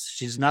rocks.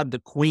 She's not the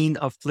queen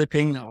of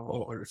flipping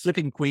or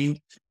flipping queen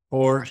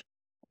for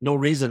no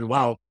reason.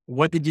 Wow.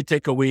 What did you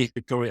take away,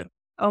 Victoria?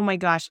 Oh my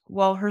gosh.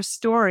 Well, her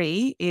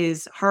story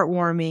is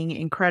heartwarming,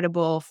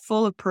 incredible,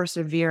 full of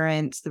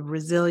perseverance, the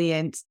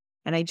resilience.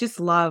 And I just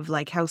love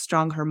like how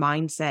strong her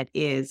mindset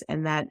is.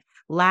 And that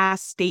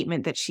last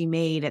statement that she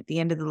made at the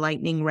end of the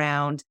lightning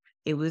round,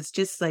 it was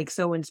just like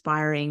so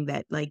inspiring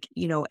that like,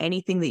 you know,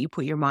 anything that you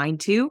put your mind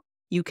to,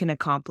 you can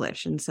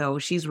accomplish. And so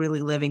she's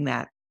really living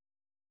that.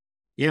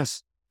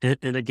 Yes.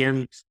 And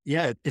again,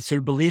 yeah, it's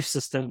her belief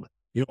system.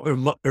 You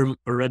know,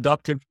 her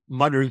adoptive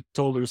mother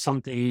told her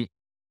something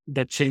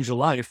that changed her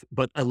life.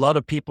 But a lot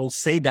of people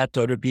say that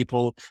to other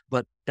people,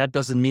 but that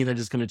doesn't mean that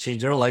it's going to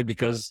change their life,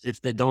 because if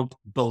they don't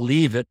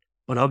believe it,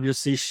 but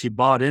obviously she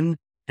bought in,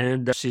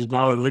 and she's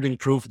now a living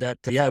proof that,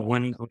 yeah,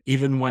 when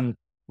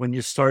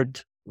you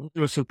start,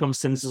 your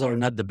circumstances are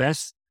not the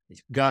best,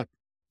 God,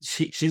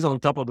 she's on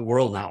top of the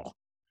world now.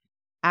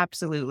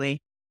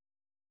 Absolutely.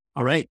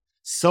 All right.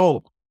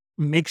 So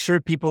make sure,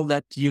 people,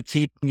 that you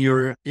keep in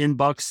your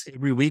inbox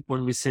every week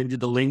when we send you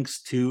the links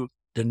to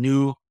the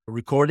new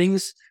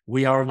recordings.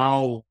 We are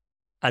now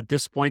at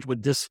this point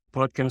with this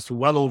podcast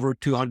well over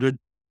 200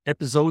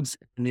 episodes.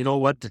 And you know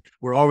what?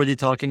 We're already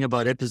talking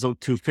about episode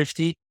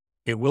 250.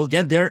 It will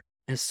get there.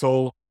 And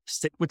so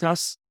stick with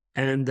us,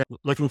 and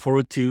looking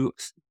forward to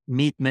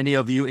meet many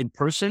of you in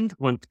person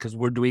because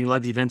we're doing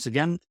live events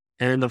again.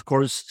 And of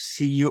course,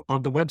 see you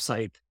on the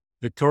website.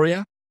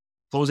 Victoria,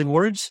 closing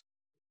words?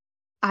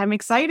 I'm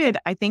excited.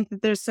 I think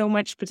that there's so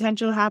much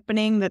potential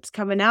happening that's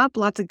coming up,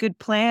 lots of good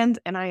plans,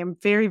 and I am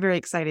very, very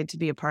excited to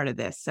be a part of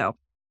this. So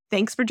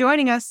thanks for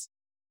joining us.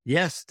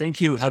 Yes, thank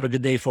you. Have a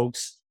good day,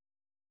 folks.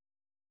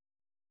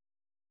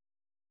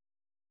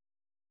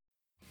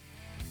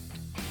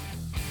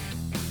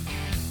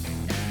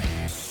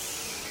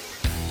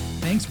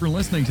 Thanks for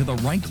listening to the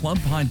Right Club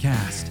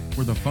podcast,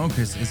 where the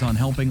focus is on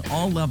helping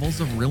all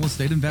levels of real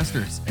estate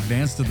investors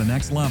advance to the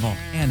next level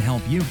and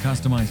help you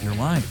customize your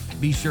life.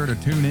 Be sure to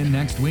tune in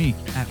next week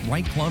at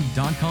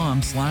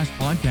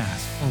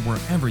rightclub.com/podcast or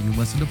wherever you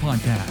listen to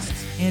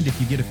podcasts. And if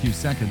you get a few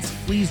seconds,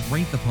 please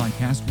rate the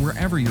podcast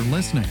wherever you're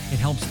listening. It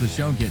helps the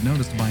show get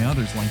noticed by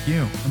others like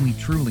you, and we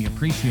truly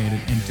appreciate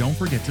it. And don't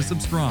forget to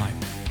subscribe.